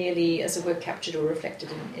merely, as it were, captured or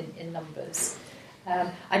reflected in numbers.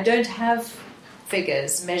 I don't have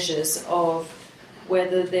figures, measures of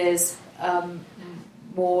whether there's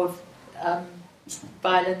more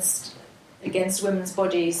violence against women's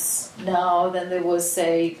bodies now than there was,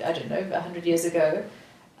 say, 100 years ago,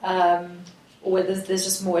 or whether there's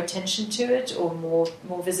just more attention to it or more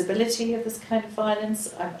visibility of this kind of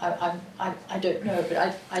violence. I don't know, but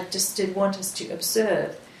I just did want us to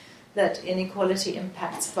observe that inequality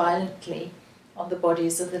impacts violently on the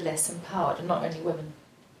bodies of the less empowered, and not only women.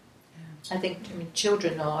 Yeah. I think,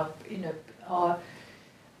 children are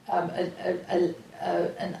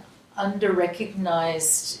an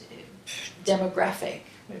under-recognized demographic,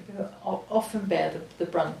 often bear the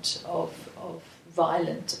brunt of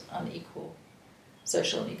violent, unequal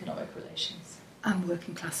social and economic relations. And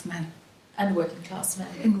working class men. And working class men.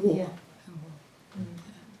 In war. Yeah.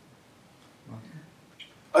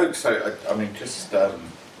 So just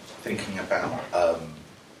thinking about,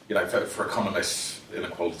 for economists,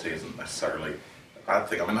 inequality isn't necessarily a bad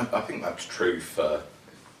thing. I think that's true for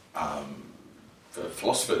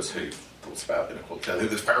philosophers who thought about inequality. I think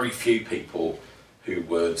there's very few people who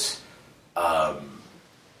would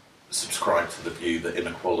subscribe to the view that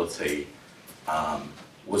inequality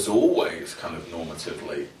was always kind of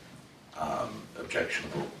normatively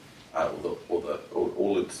objectionable, or that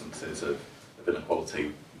all instances of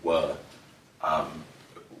inequality were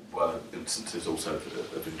instances also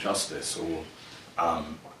of injustice, or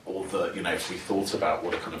that, if we thought about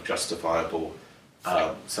what a kind of justifiable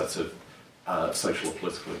set of social or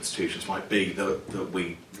political institutions might be, that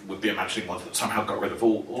we would be imagining ones that somehow got rid of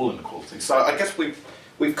all inequality. So I guess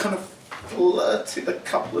we've kind of flirted a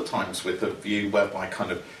couple of times with a view whereby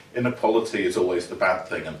kind of inequality is always the bad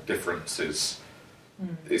thing and difference is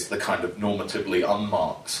the kind of normatively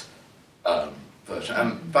unmarked version.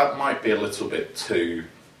 And that might be a little bit too,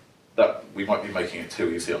 that we might be making it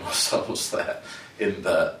too easy on ourselves there, in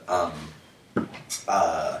that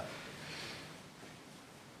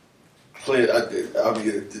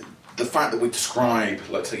the fact that we describe,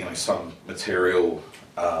 let's say, some material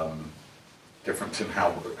difference in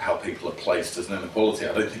how people are placed as an inequality,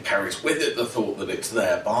 I don't think carries with it the thought that it's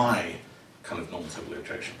thereby kind of normatively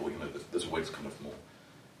objectionable. There's always kind of more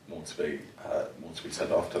to be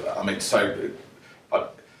said after that.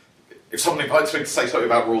 If someone invites me to say something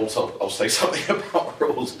about rules, I'll say something about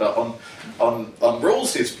rules. But on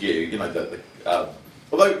Rawls's view,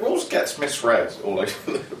 although Rawls gets misread all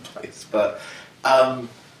over the place, but on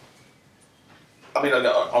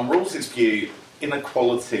Rawls's view,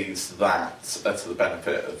 inequalities that are to the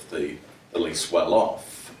benefit of the least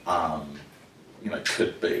well-off we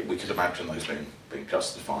could imagine those being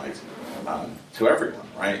justified to everyone,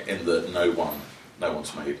 right? In that no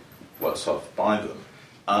one's made worse off by them,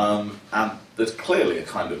 and there's clearly a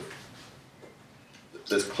kind of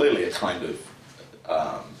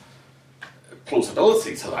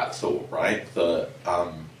plausibility to that thought, right? That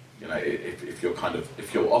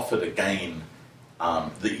if you're offered a gain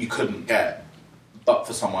that you couldn't get, but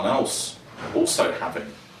for someone else also having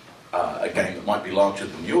a gain that might be larger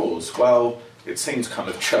than yours, well, it seems kind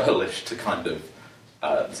of churlish to kind of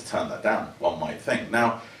to turn that down, one might think.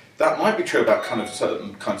 Now, that might be true about kind of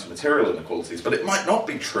certain kinds of material inequalities, but it might not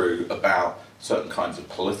be true about certain kinds of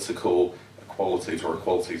political equalities or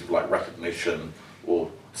equalities of like recognition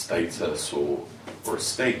or status or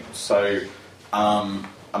esteem. So,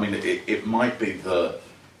 it might be that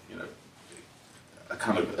a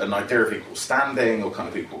kind of an idea of equal standing or kind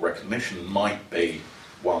of equal recognition might be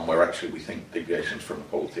one where actually we think deviations from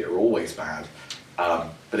equality are always bad,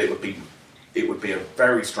 but it would be a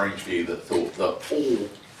very strange view that thought that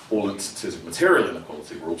all instances of material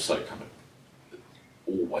inequality were also kind of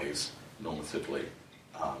always normatively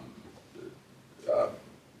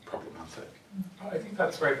problematic. I think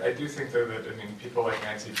that's right. I do think, though, that people like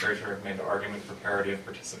Nancy Fraser have made the argument for parity of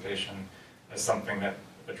participation as something that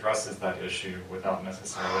addresses that issue without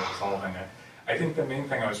necessarily resolving it. I think the main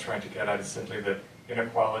thing I was trying to get at is simply that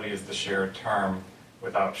inequality is the shared term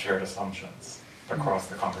without shared assumptions across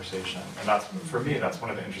the conversation. And that's, for me, that's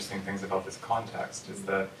one of the interesting things about this context, is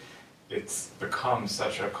that it's become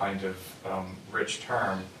such a kind of rich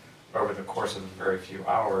term over the course of very few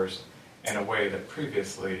hours in a way that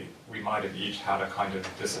previously we might have each had a kind of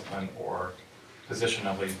discipline or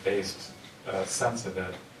positionally based sense of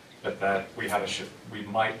it, but that we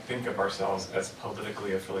might think of ourselves as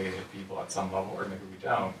politically affiliated people at some level, or maybe we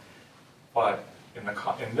don't. But in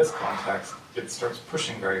this context, it starts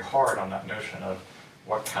pushing very hard on that notion of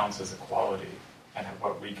what counts as equality and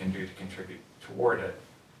what we can do to contribute toward it.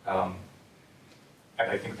 And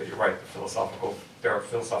I think that you're right. There are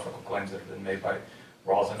philosophical claims that have been made by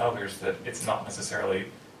Rawls and others that it's not necessarily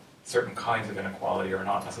certain kinds of inequality are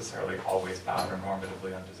not necessarily always bad or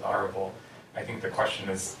normatively undesirable. I think the question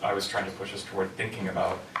is, I was trying to push us toward thinking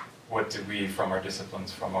about what do we, from our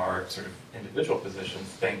disciplines, from our sort of individual positions,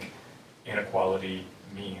 think inequality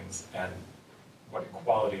means, and what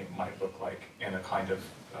equality might look like in a kind of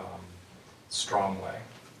strong way.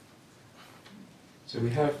 So we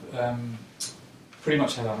have pretty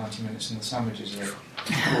much had our 90 minutes in the sandwiches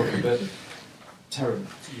recorded, but Tarun,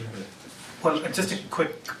 you have it. Well, just a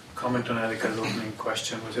quick comment on Alika's opening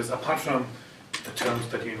question, which is, apart from the terms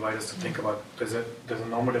that you invite us to think about, there's a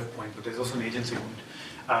normative point, but there's also an agency point.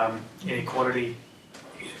 Inequality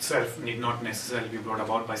itself need not necessarily be brought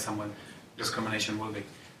about by someone. Discrimination will be.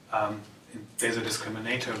 There's a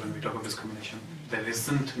discriminator when we talk of discrimination. There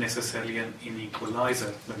isn't necessarily an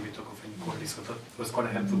inequalizer when we talk of inequality. So that was quite a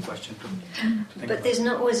helpful question to think about. There's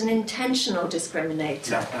not always an intentional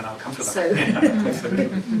discriminator. Yeah, and I'll come to that. So.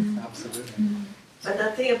 Absolutely. But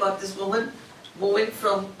that thing about this woman moving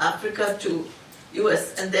from Africa to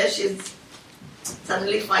US, and there she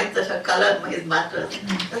suddenly finds that her color matters.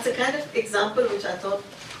 That's a kind of example which I thought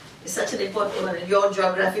is such an important one in your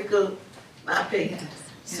geographical mapping. Yes.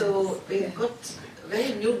 So we've got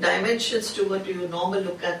very new dimensions to what we would normally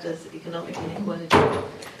look at as economic inequality.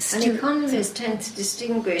 And economists tend to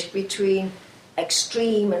distinguish between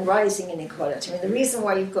extreme and rising inequality. I mean, the reason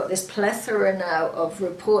why you've got this plethora now of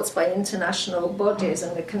reports by international bodies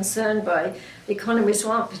and the concern by economists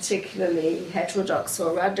who aren't particularly heterodox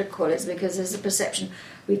or radical is because there's a perception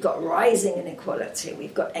we've got rising inequality,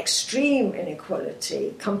 we've got extreme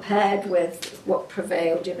inequality compared with what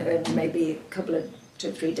prevailed in maybe a couple of 2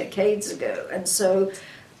 or 3 decades ago. And so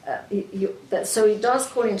so it does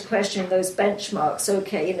call into question those benchmarks.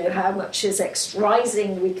 Okay, how much is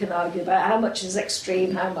rising, we can argue about how much is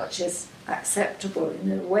extreme, how much is acceptable.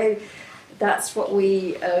 In a way, that's what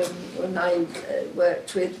we, when I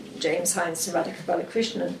worked with James Hines and Radhika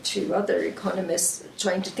Balakrishnan and 2 other economists,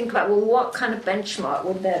 trying to think about, well, what kind of benchmark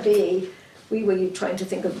would there be? We were trying to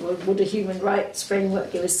think of, would a human rights framework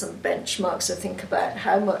give us some benchmarks to think about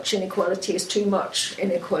how much inequality is too much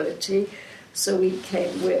inequality? So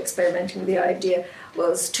we're experimenting with the idea,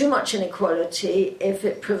 well, it's too much inequality if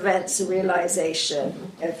it prevents the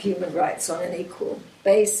realization of human rights on an equal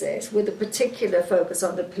basis, with a particular focus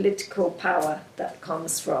on the political power that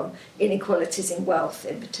comes from inequalities in wealth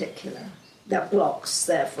in particular. That blocks,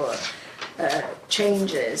 therefore,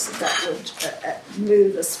 changes that would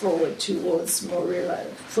move us forward towards more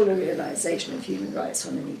fuller realisation of human rights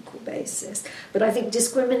on an equal basis. But I think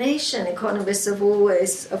discrimination, economists have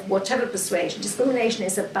always, of whatever persuasion, discrimination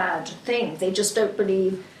is a bad thing. They just don't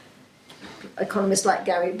believe, economists like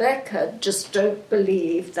Gary Becker just don't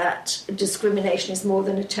believe that discrimination is more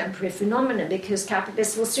than a temporary phenomenon, because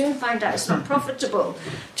capitalists will soon find out it's not profitable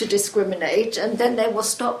to discriminate, and then they will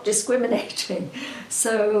stop discriminating.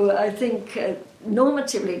 So I think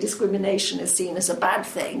normatively discrimination is seen as a bad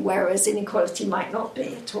thing, whereas inequality might not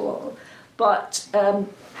be at all. But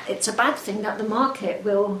it's a bad thing that the market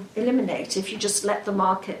will eliminate if you just let the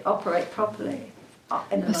market operate properly. But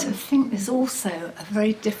I think there's also a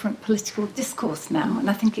very different political discourse now, and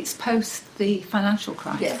I think it's post the financial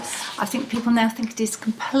crisis. Yes. I think people now think it is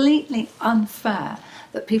completely unfair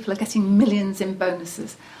that people are getting millions in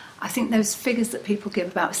bonuses. I think those figures that people give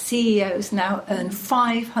about CEOs now earn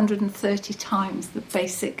 530 times the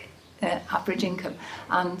basic average income,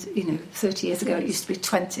 and 30 years ago it used to be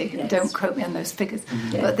 20. Yes. Don't quote me on those figures,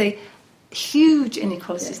 Yeah. but the huge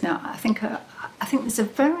inequalities now. I think there's a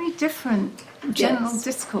very different general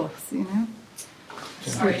discourse,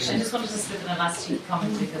 Sorry, I just wanted to slip in a last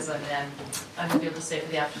comment because I won't be able to stay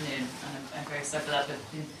for the afternoon, and I'm very sorry for that, but it's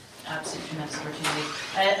been an absolutely tremendous opportunity.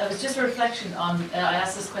 It was just a reflection on, I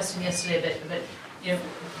asked this question yesterday about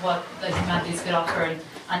what the humanities could offer,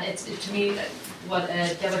 and it's to me, what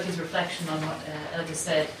Devaki's reflection on what Elga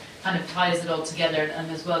said kind of ties it all together,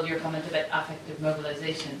 and as well your comment about affective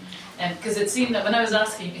mobilisation. Because it seemed that when I was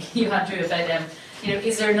asking you, Andrew, about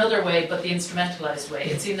is there another way but the instrumentalised way,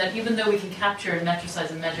 it seemed that even though we can capture and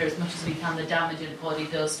metricise and measure as much as we can the damage inequality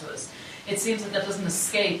does to us, it seems that doesn't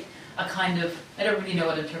escape a kind of, I don't really know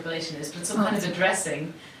what interpolation is, but some kind of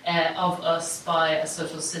addressing of us by a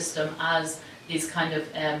social system as these kind of,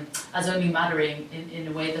 as only mattering in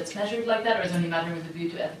a way that's measured like that, or as only mattering with a view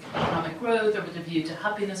to economic growth, or with a view to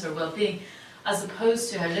happiness or well-being, as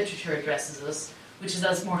opposed to how literature addresses us, which is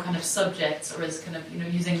as more kind of subjects, or as kind of,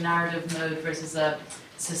 using narrative mode versus a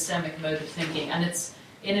systemic mode of thinking. And it's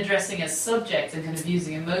in addressing as subjects and kind of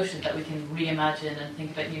using emotion that we can reimagine and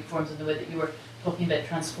think about new forms in the way that you were talking about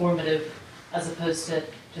transformative, as opposed to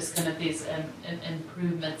just kind of these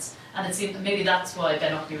improvements. And it seemed maybe that's why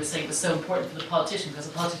Ben Ockley was saying it was so important for the politician, because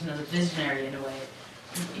the politician is a visionary in a way.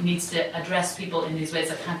 He needs to address people in these ways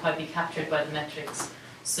that can't quite be captured by the metrics.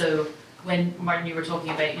 So when, Martin, you were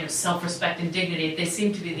talking about self-respect and dignity, they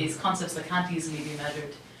seem to be these concepts that can't easily be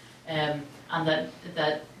measured, and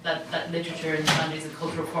that literature and humanities and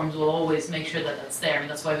cultural forms will always make sure that that's there. And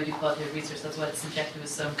that's why we do qualitative research. That's why the subjective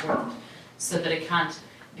is so important, so that it can't.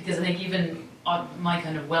 Because I think even my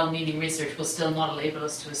kind of well-meaning research will still not enable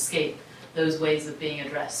us to escape those ways of being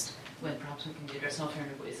addressed, when perhaps we can be addressed in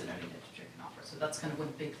alternative ways that only literature can offer. So that's kind of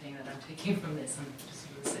one big thing that I'm taking from this. And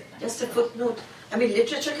just a footnote.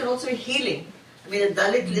 Literature can also be healing. The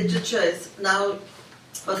Dalit literature is now,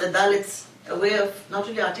 for the Dalits, a way of not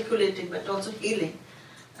only articulating but also healing.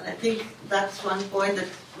 And I think that's one point, that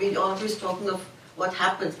we're always talking of what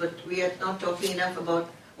happens, but we are not talking enough about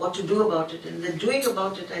what to do about it. And the doing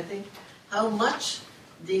about it, I think, how much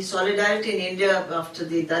the solidarity in India after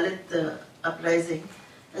the Dalit uprising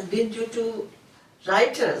has been due to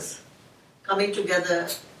writers coming together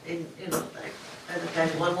in, as a kind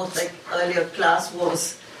of almost like earlier class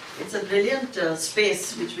wars. It's a brilliant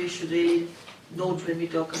space which we should really note when we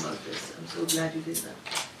talk about this. I'm so glad you did that.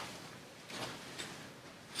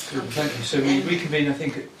 Good, thank you. So we reconvene, I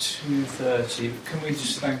think, at 2:30. Can we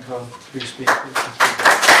just thank our three speakers?